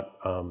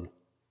about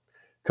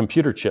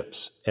computer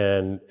chips,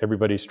 and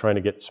everybody's trying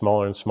to get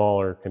smaller and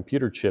smaller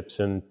computer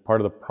chips. And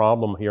part of the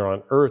problem here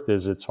on Earth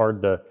is it's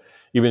hard to,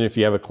 even if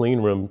you have a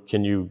clean room,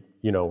 can you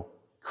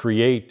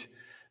create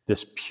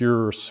this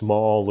pure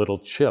small little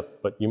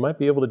chip? But you might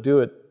be able to do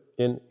it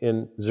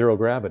in zero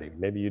gravity.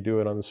 Maybe you do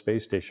it on the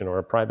space station or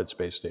a private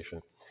space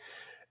station.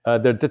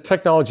 The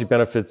technology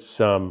benefits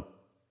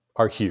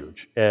are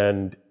huge.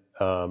 And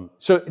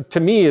so to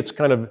me, it's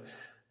kind of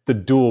the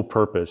dual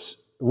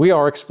purpose. We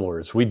are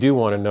explorers. We do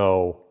want to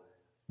know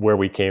where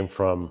we came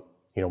from.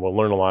 We'll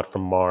learn a lot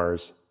from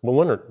Mars. We'll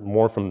learn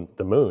more from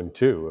the moon,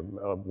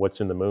 too, what's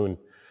in the moon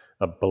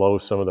below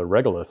some of the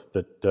regolith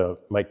that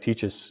might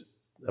teach us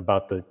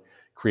about the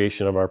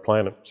creation of our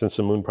planet, since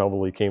the moon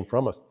probably came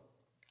from us.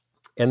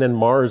 And then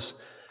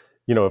Mars,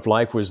 if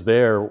life was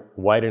there,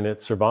 why didn't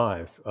it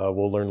survive?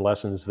 We'll learn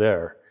lessons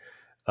there.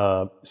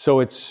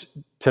 So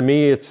to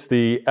me, it's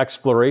the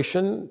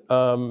exploration.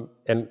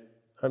 And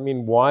I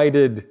mean, why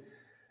did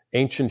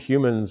ancient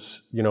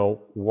humans,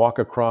 walk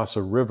across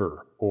a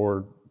river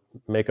or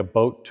make a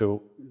boat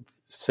to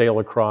sail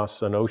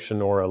across an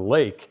ocean or a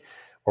lake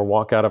or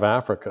walk out of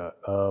Africa?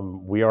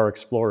 We are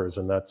explorers,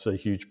 and that's a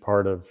huge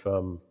part of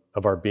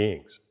our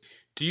beings.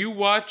 Do you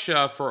watch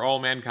For All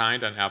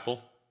Mankind on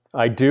Apple?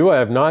 I do. I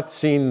have not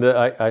seen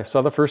I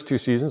saw the first 2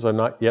 seasons. I've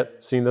not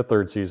yet seen the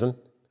 3rd season.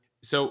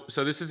 So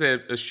this is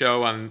a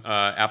show on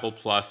Apple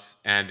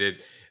Plus, and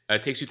it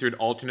takes you through an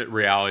alternate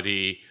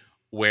reality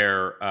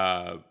where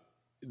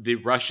the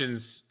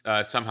Russians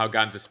somehow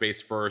got into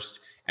space first,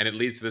 and it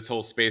leads to this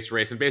whole space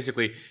race. And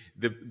basically,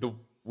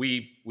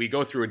 we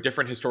go through a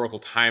different historical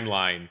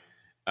timeline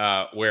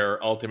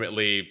where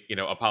ultimately,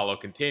 Apollo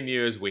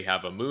continues. We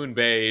have a moon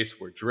base.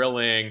 We're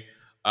drilling.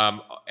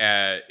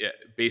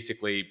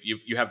 Basically,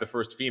 you have the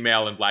first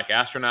female and black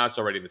astronauts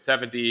already in the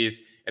 70s.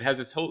 It has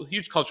this whole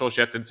huge cultural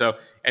shift. And so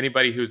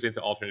anybody who's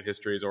into alternate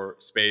histories or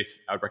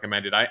space, I would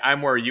recommend it.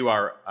 I'm where you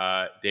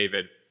are,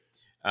 David.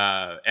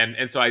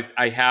 And so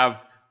I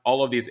have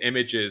all of these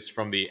images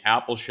from the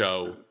Apple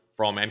show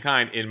For All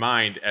Mankind in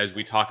mind as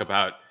we talk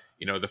about,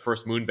 the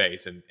first moon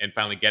base and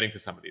finally getting to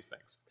some of these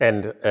things.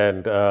 And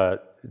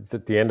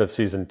at the end of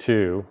season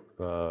 2,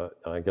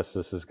 I guess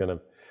this is going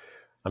to,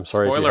 I'm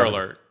sorry. Spoiler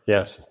alert.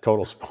 Yes,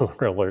 total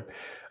spoiler alert.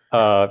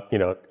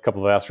 A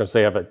couple of astronauts,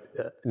 they have a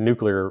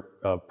nuclear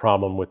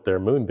problem with their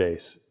moon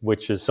base,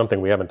 which is something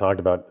we haven't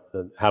talked about,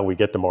 how we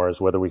get to Mars,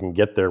 whether we can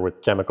get there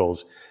with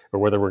chemicals or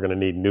whether we're going to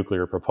need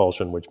nuclear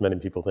propulsion, which many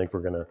people think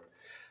we're going to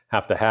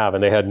have.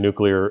 And they had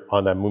nuclear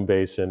on that moon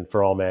base and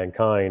For All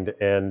Mankind.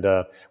 And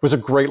it was a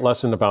great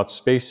lesson about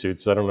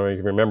spacesuits. I don't know if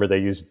you remember, they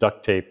used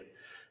duct tape.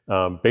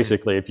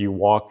 Basically, if you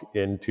walk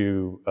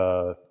into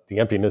the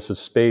emptiness of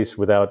space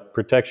without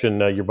protection,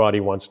 your body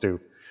wants to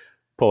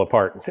pull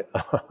apart,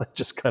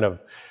 just kind of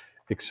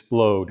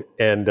explode.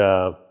 And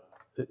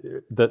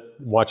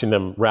watching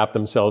them wrap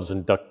themselves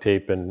in duct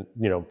tape and,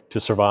 to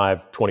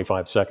survive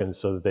 25 seconds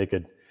so that they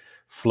could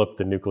flip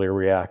the nuclear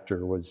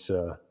reactor was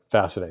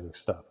fascinating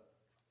stuff.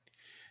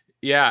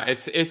 Yeah,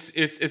 it's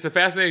a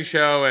fascinating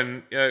show.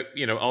 And,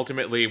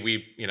 ultimately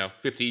we,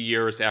 50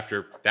 years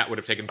after that would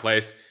have taken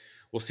place,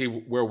 we'll see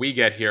where we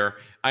get here.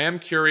 I am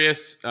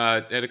curious,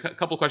 and a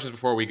couple questions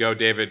before we go,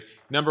 David.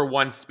 Number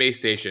one, space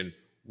station.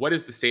 What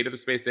is the state of the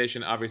space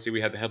station? Obviously,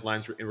 we had the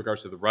headlines in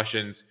regards to the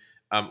Russians.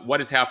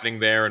 What is happening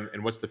there,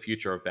 and what's the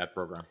future of that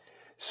program?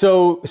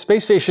 So,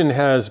 space station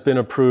has been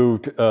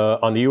approved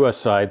on the U.S.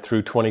 side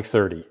through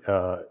 2030.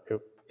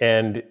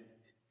 And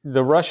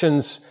the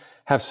Russians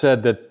have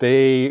said that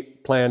they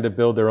plan to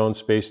build their own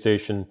space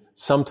station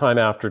sometime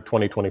after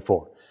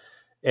 2024.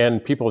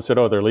 And people have said,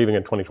 they're leaving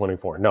in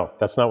 2024. No,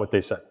 that's not what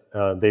they said.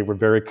 They were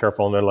very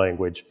careful in their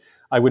language.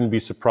 I wouldn't be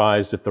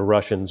surprised if the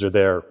Russians are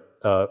there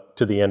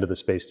to the end of the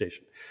space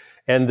station.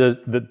 And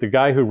the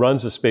guy who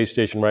runs the space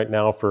station right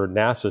now for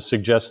NASA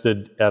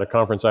suggested at a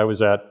conference I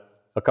was at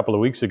a couple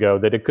of weeks ago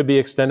that it could be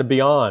extended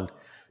beyond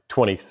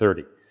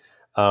 2030.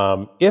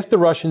 If the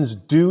Russians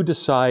do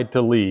decide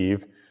to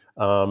leave,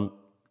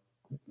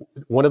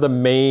 one of the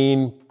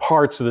main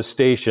parts of the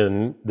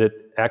station that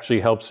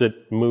actually helps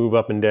it move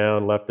up and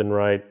down, left and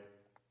right,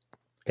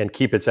 and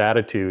keep its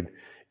attitude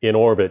in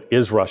orbit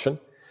is Russian.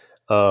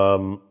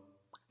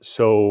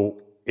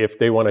 So if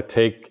they want to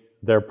take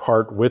their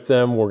part with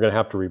them, we're going to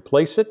have to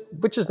replace it,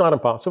 which is not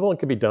impossible. It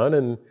can be done.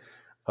 And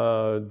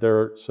there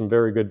are some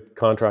very good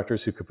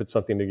contractors who could put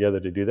something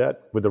together to do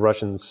that. Would the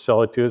Russians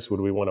sell it to us?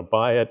 Would we want to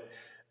buy it?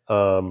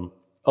 A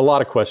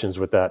lot of questions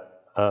with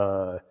that.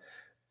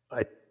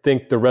 I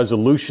think the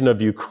resolution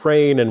of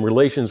Ukraine and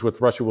relations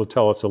with Russia will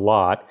tell us a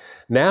lot.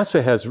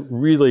 NASA has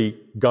really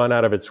gone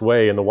out of its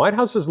way, and the White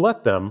House has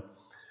let them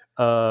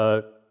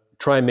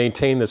try and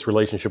maintain this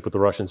relationship with the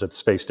Russians at the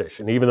space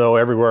station. Even though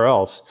everywhere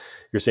else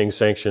you're seeing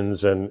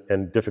sanctions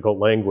and difficult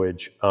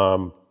language,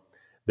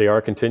 they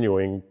are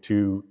continuing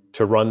to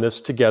run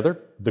this together.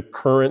 The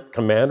current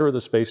commander of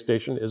the space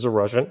station is a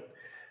Russian.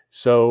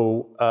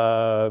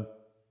 So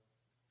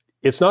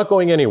it's not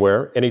going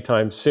anywhere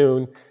anytime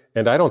soon.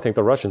 And I don't think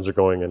the Russians are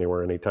going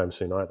anywhere anytime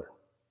soon either.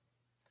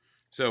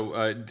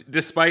 So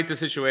despite the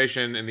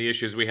situation and the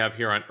issues we have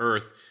here on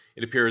Earth,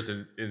 it appears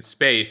in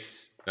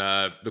space,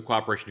 the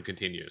cooperation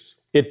continues.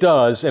 It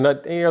does, and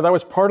that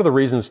was part of the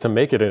reasons to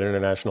make it an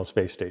International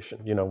Space Station.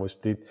 Was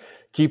to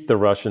keep the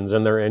Russians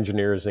and their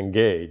engineers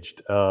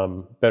engaged.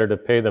 Better to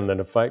pay them than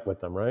to fight with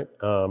them, right?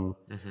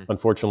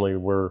 Unfortunately,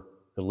 we're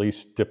at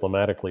least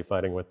diplomatically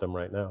fighting with them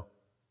right now.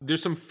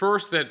 There's some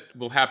firsts that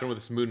will happen with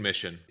this moon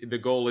mission. The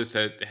goal is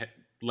to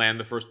land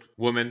the first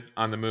woman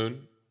on the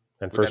moon,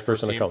 and first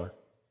person of color.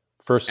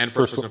 First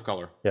person of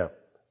color. Yeah,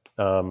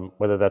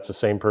 whether that's the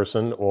same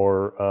person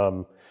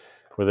or.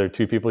 Whether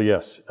two people,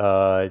 yes.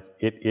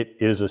 It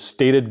is a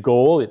stated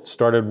goal. It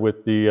started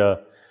with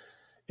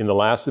in the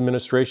last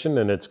administration,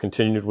 and it's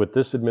continued with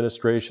this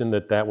administration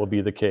that will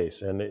be the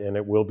case. And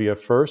it will be a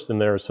first, and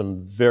there are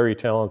some very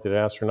talented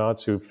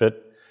astronauts who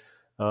fit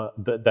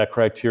that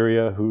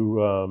criteria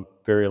who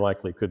very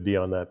likely could be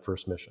on that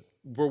first mission.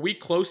 Were we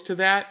close to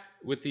that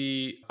with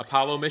the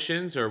Apollo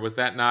missions, or was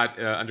that not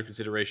under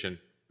consideration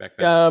back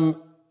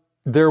then?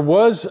 There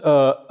was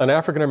an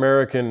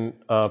African-American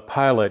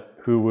pilot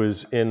who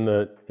was in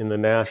the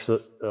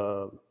NASA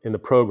in the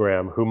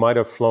program who might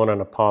have flown on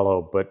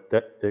Apollo, but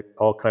it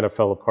all kind of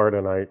fell apart.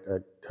 And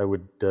I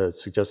would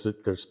suggest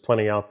that there's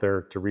plenty out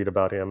there to read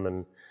about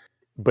him,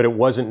 but it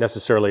wasn't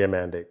necessarily a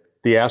mandate.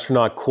 The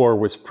astronaut corps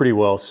was pretty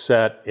well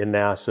set in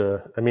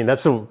NASA. I mean,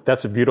 that's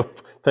a beautiful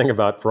thing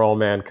about For All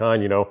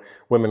Mankind.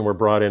 Women were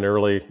brought in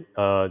early.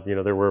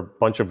 There were a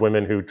bunch of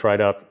women who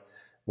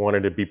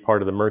wanted to be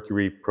part of the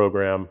Mercury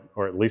program,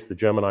 or at least the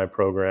Gemini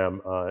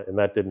program, and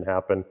that didn't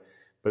happen.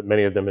 But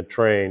many of them had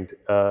trained.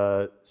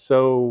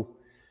 So,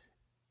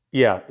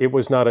 yeah, it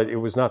was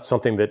not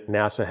something that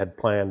NASA had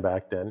planned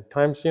back then.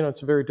 Times,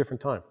 it's a very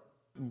different time.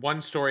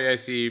 One story I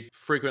see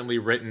frequently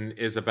written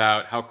is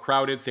about how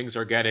crowded things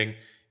are getting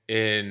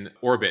in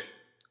orbit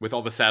with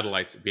all the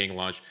satellites being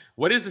launched.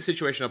 What is the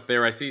situation up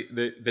there? I see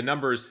the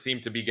numbers seem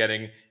to be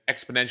getting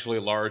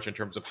exponentially large in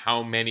terms of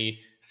how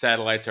many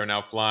satellites are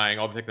now flying,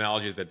 all the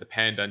technologies that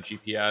depend on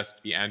GPS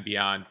and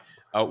beyond.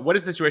 What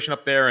is the situation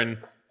up there,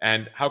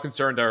 and how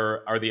concerned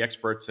are the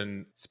experts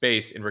in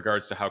space in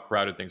regards to how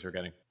crowded things are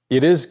getting?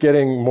 It is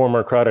getting more and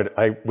more crowded.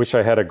 I wish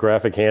I had a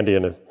graphic handy,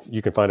 and if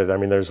you can find it. I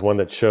mean, there's one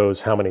that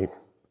shows how many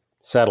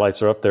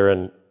satellites are up there,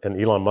 and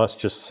Elon Musk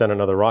just sent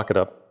another rocket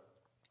up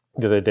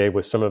the other day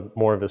with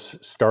more of his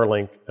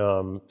Starlink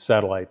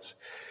satellites.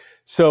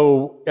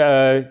 So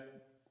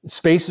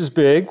space is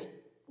big.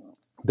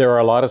 There are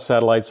a lot of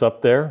satellites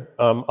up there.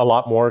 A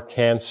lot more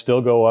can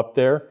still go up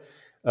there.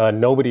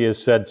 Nobody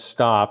has said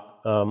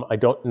stop. I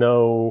don't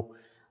know.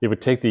 It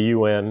would take the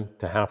UN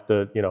to have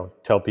to,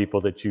 tell people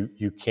that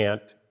you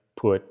can't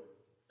put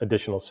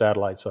additional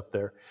satellites up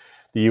there.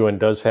 The UN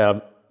does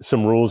have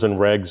some rules and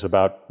regs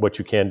about what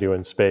you can do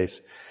in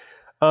space.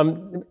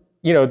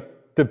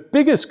 The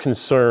biggest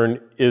concern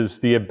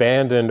is the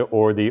abandoned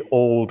or the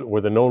old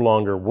or the no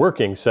longer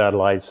working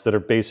satellites that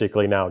are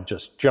basically now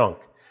just junk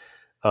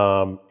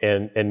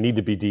and need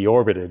to be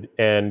deorbited.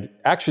 And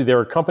actually, there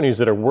are companies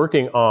that are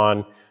working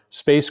on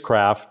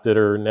spacecraft that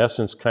are in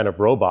essence kind of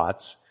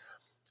robots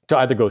to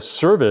either go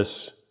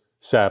service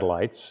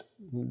satellites.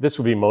 This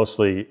would be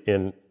mostly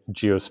in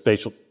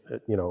geospatial,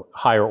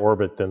 higher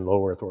orbit than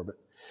low Earth orbit.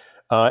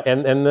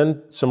 And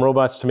then some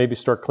robots to maybe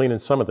start cleaning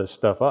some of this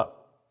stuff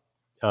up.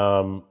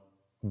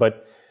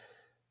 But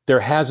there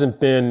hasn't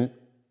been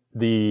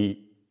the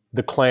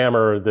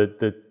clamor,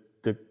 the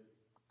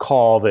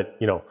call that,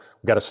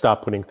 we've got to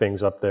stop putting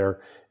things up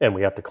there and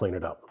we have to clean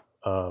it up.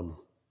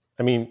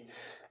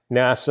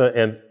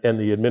 NASA and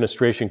the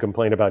administration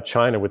complained about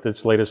China with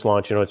its latest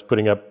launch. It's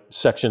putting up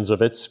sections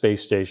of its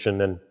space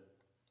station and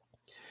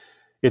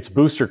its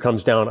booster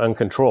comes down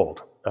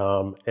uncontrolled.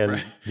 And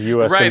right. The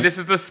U.S. Right. This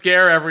is the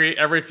scare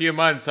every few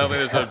months. Suddenly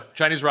there's a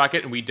Chinese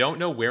rocket and we don't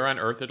know where on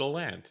Earth it'll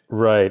land.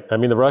 Right. I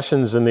mean, the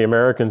Russians and the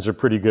Americans are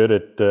pretty good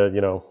at,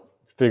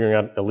 figuring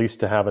out at least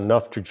to have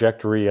enough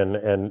trajectory and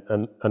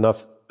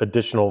enough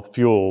additional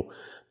fuel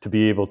to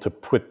be able to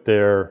put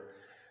their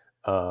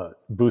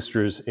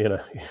boosters in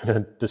a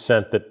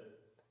descent that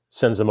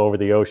sends them over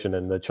the ocean.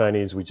 And the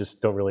Chinese, we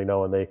just don't really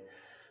know. And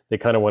they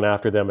kind of went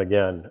after them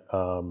again.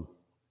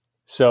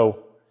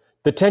 So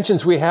the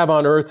tensions we have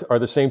on Earth are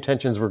the same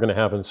tensions we're going to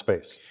have in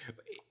space.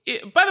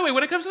 By the way,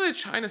 when it comes to the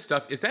China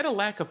stuff, is that a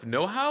lack of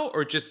know-how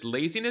or just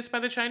laziness by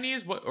the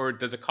Chinese? Or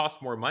does it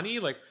cost more money?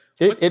 Like,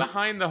 what's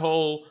behind the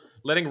whole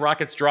letting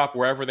rockets drop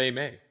wherever they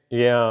may?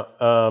 Yeah,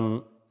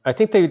 I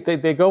think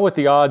they go with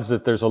the odds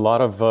that there's a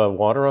lot of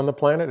water on the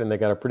planet and they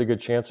got a pretty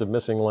good chance of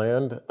missing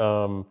land.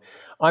 I'm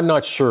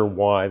not sure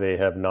why they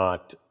have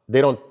not.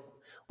 We don't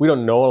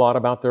know a lot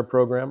about their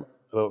program.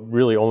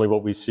 Really, only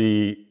what we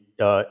see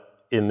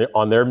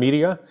on their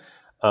media.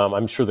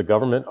 I'm sure the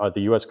government,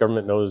 the U.S.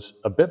 government, knows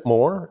a bit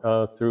more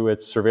through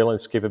its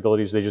surveillance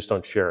capabilities. They just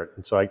don't share it.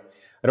 And so I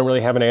don't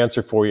really have an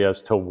answer for you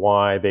as to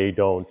why they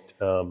don't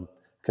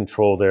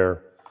control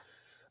their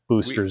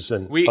boosters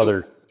and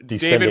other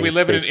descending David, we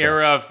live in an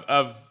spacecraft.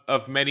 era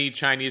of many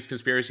Chinese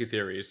conspiracy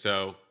theories,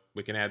 so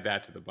we can add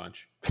that to the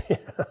bunch.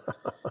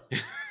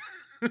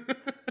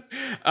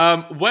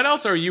 What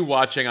else are you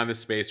watching on the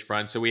space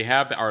front? So we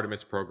have the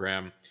Artemis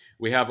program.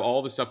 We have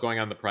all the stuff going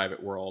on in the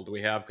private world.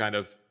 We have kind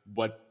of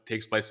what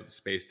takes place at the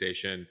space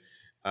station,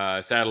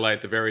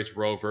 satellite, the various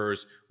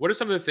rovers. What are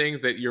some of the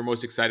things that you're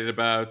most excited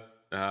about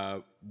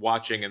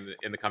watching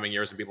in the coming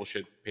years and people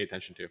should pay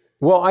attention to?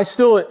 Well,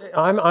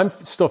 I'm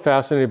still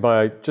fascinated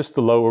by just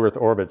the low Earth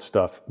orbit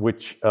stuff,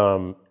 which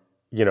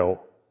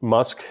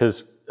Musk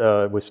has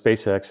with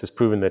SpaceX has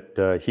proven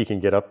that he can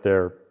get up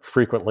there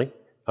frequently.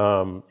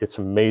 It's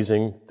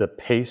amazing the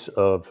pace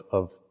of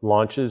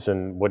launches,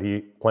 and what he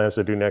plans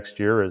to do next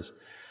year is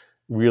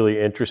really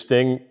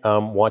interesting.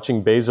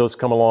 Watching Bezos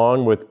come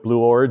along with Blue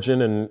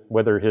Origin and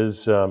whether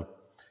his,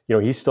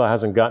 he still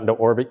hasn't gotten to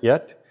orbit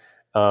yet.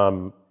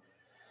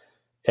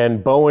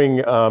 And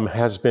Boeing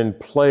has been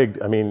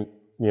plagued. I mean,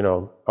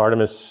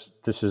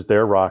 Artemis, this is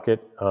their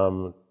rocket.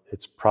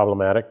 It's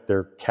problematic.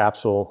 Their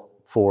capsule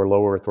for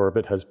low Earth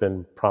orbit has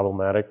been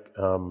problematic.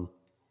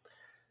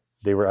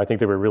 I think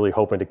they were really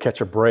hoping to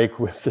catch a break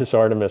with this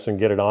Artemis and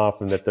get it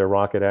off, and that their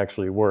rocket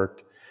actually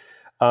worked.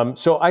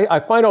 So I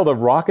find all the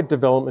rocket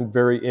development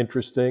very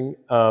interesting.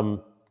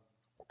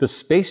 The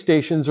space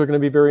stations are going to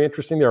be very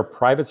interesting. There are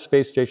private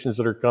space stations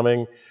that are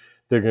coming.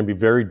 They're going to be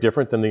very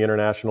different than the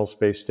International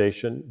Space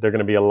Station. There are going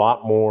to be a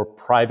lot more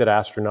private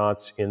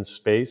astronauts in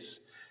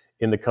space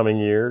in the coming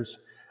years.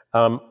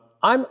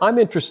 I'm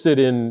interested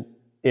in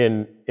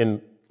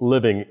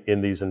living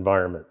in these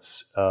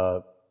environments,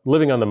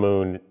 living on the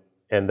moon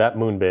and that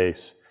moon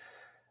base.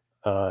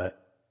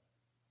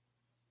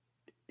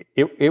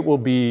 It will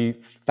be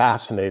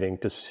fascinating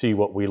to see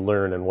what we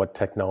learn and what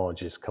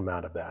technologies come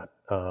out of that.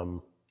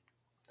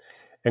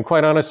 And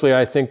quite honestly,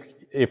 I think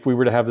if we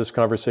were to have this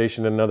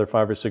conversation in another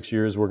 5 or 6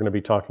 years, we're going to be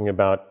talking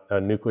about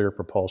nuclear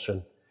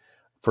propulsion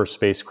for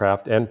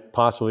spacecraft and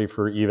possibly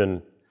for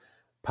even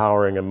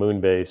powering a moon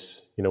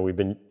base. We've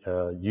been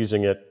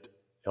using it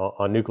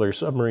on nuclear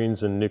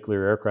submarines and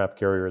nuclear aircraft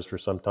carriers for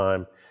some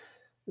time.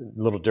 A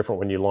little different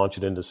when you launch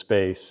it into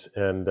space,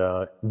 and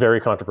very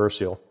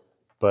controversial.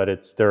 But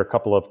there are a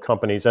couple of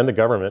companies and the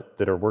government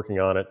that are working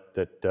on it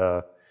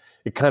that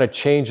it kind of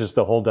changes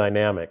the whole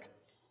dynamic.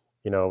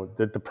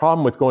 The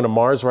problem with going to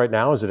Mars right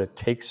now is that it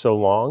takes so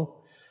long.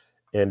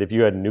 And if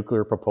you had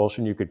nuclear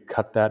propulsion, you could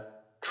cut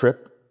that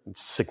trip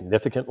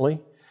significantly,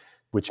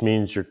 which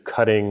means you're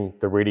cutting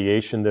the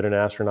radiation that an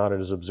astronaut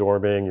is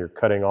absorbing. You're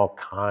cutting all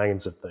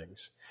kinds of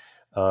things.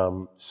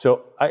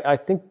 So I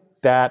think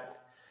that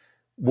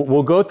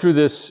we'll go through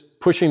this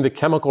pushing the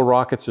chemical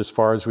rockets as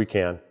far as we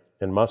can.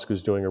 And Musk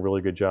is doing a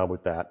really good job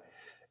with that.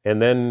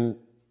 And then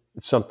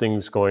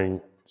something's going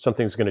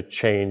to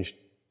change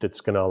that's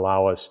going to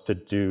allow us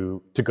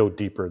to go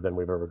deeper than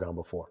we've ever gone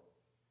before.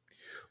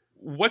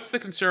 What's the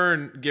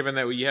concern, given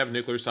that we have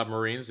nuclear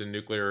submarines and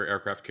nuclear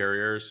aircraft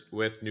carriers,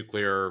 with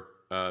nuclear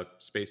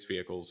space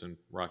vehicles and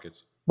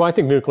rockets? Well, I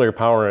think nuclear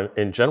power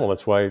in general,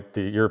 that's why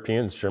the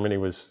Europeans, Germany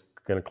was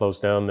going to close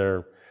down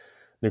their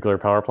nuclear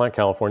power plant.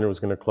 California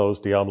was going to close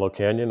Diablo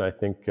Canyon. I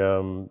think,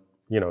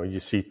 you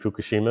see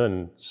Fukushima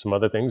and some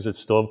other things. It's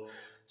still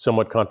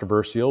somewhat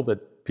controversial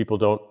that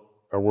people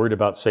are worried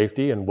about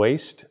safety and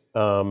waste.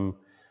 And,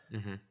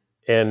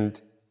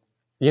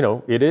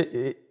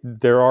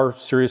 there are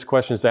serious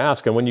questions to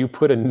ask. And when you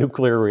put a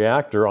nuclear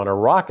reactor on a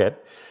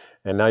rocket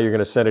and now you're going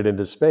to send it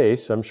into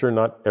space, I'm sure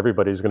not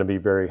everybody's going to be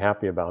very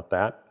happy about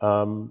that.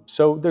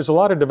 So there's a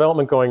lot of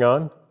development going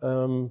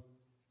on.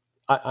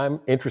 I'm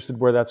interested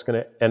where that's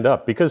going to end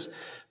up, because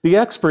the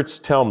experts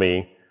tell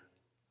me,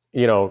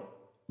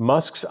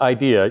 Musk's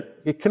idea,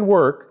 it can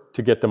work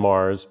to get to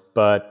Mars,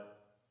 but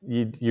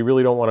you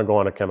really don't want to go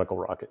on a chemical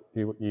rocket.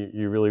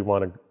 You really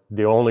want to.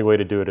 The only way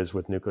to do it is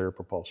with nuclear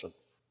propulsion.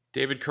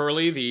 David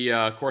Curley,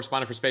 the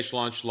correspondent for Space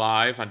Launch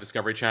Live on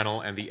Discovery Channel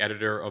and the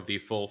editor of the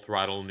Full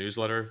Throttle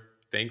newsletter.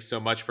 Thanks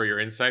so much for your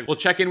insight. We'll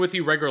check in with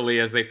you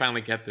regularly as they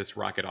finally get this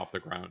rocket off the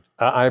ground.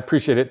 I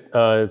appreciate it.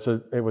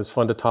 It was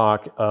fun to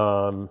talk.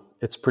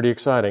 It's pretty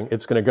exciting.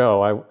 It's going to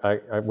go.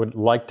 I would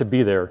like to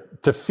be there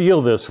to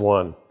feel this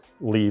one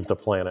leave the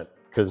planet,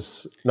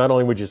 because not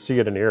only would you see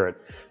it and hear it,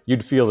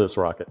 you'd feel this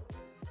rocket.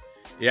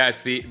 Yeah,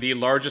 it's the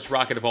largest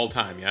rocket of all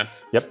time,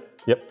 yes? Yep.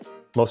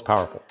 Most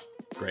powerful.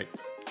 Great.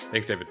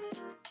 Thanks, David.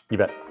 You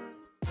bet.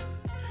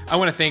 I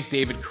want to thank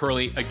David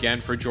Curley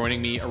again for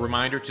joining me. A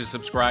reminder to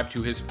subscribe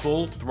to his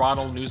Full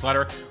Throttle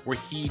newsletter, where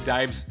he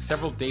dives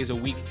several days a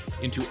week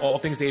into all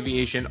things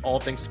aviation, all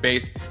things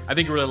space. I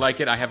think you really like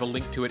it. I have a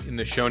link to it in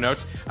the show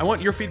notes. I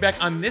want your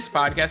feedback on this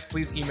podcast.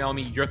 Please email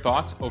me your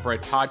thoughts over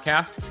at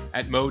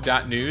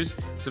podcast@mo.news.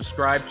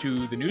 Subscribe to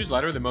the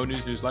newsletter, the Mo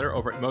News newsletter,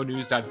 over at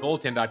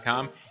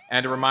monews.bulletin.com.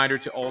 And a reminder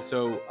to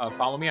also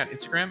follow me on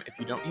Instagram if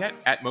you don't yet,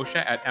 at Moshe,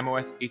 at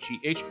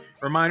MOSHEH.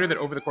 Reminder that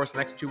over the course of the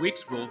next 2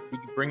 weeks, we'll be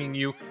bringing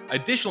you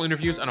additional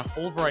interviews on a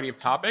whole variety of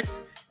topics.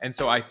 And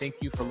so I thank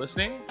you for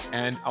listening,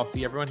 and I'll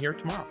see everyone here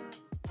tomorrow.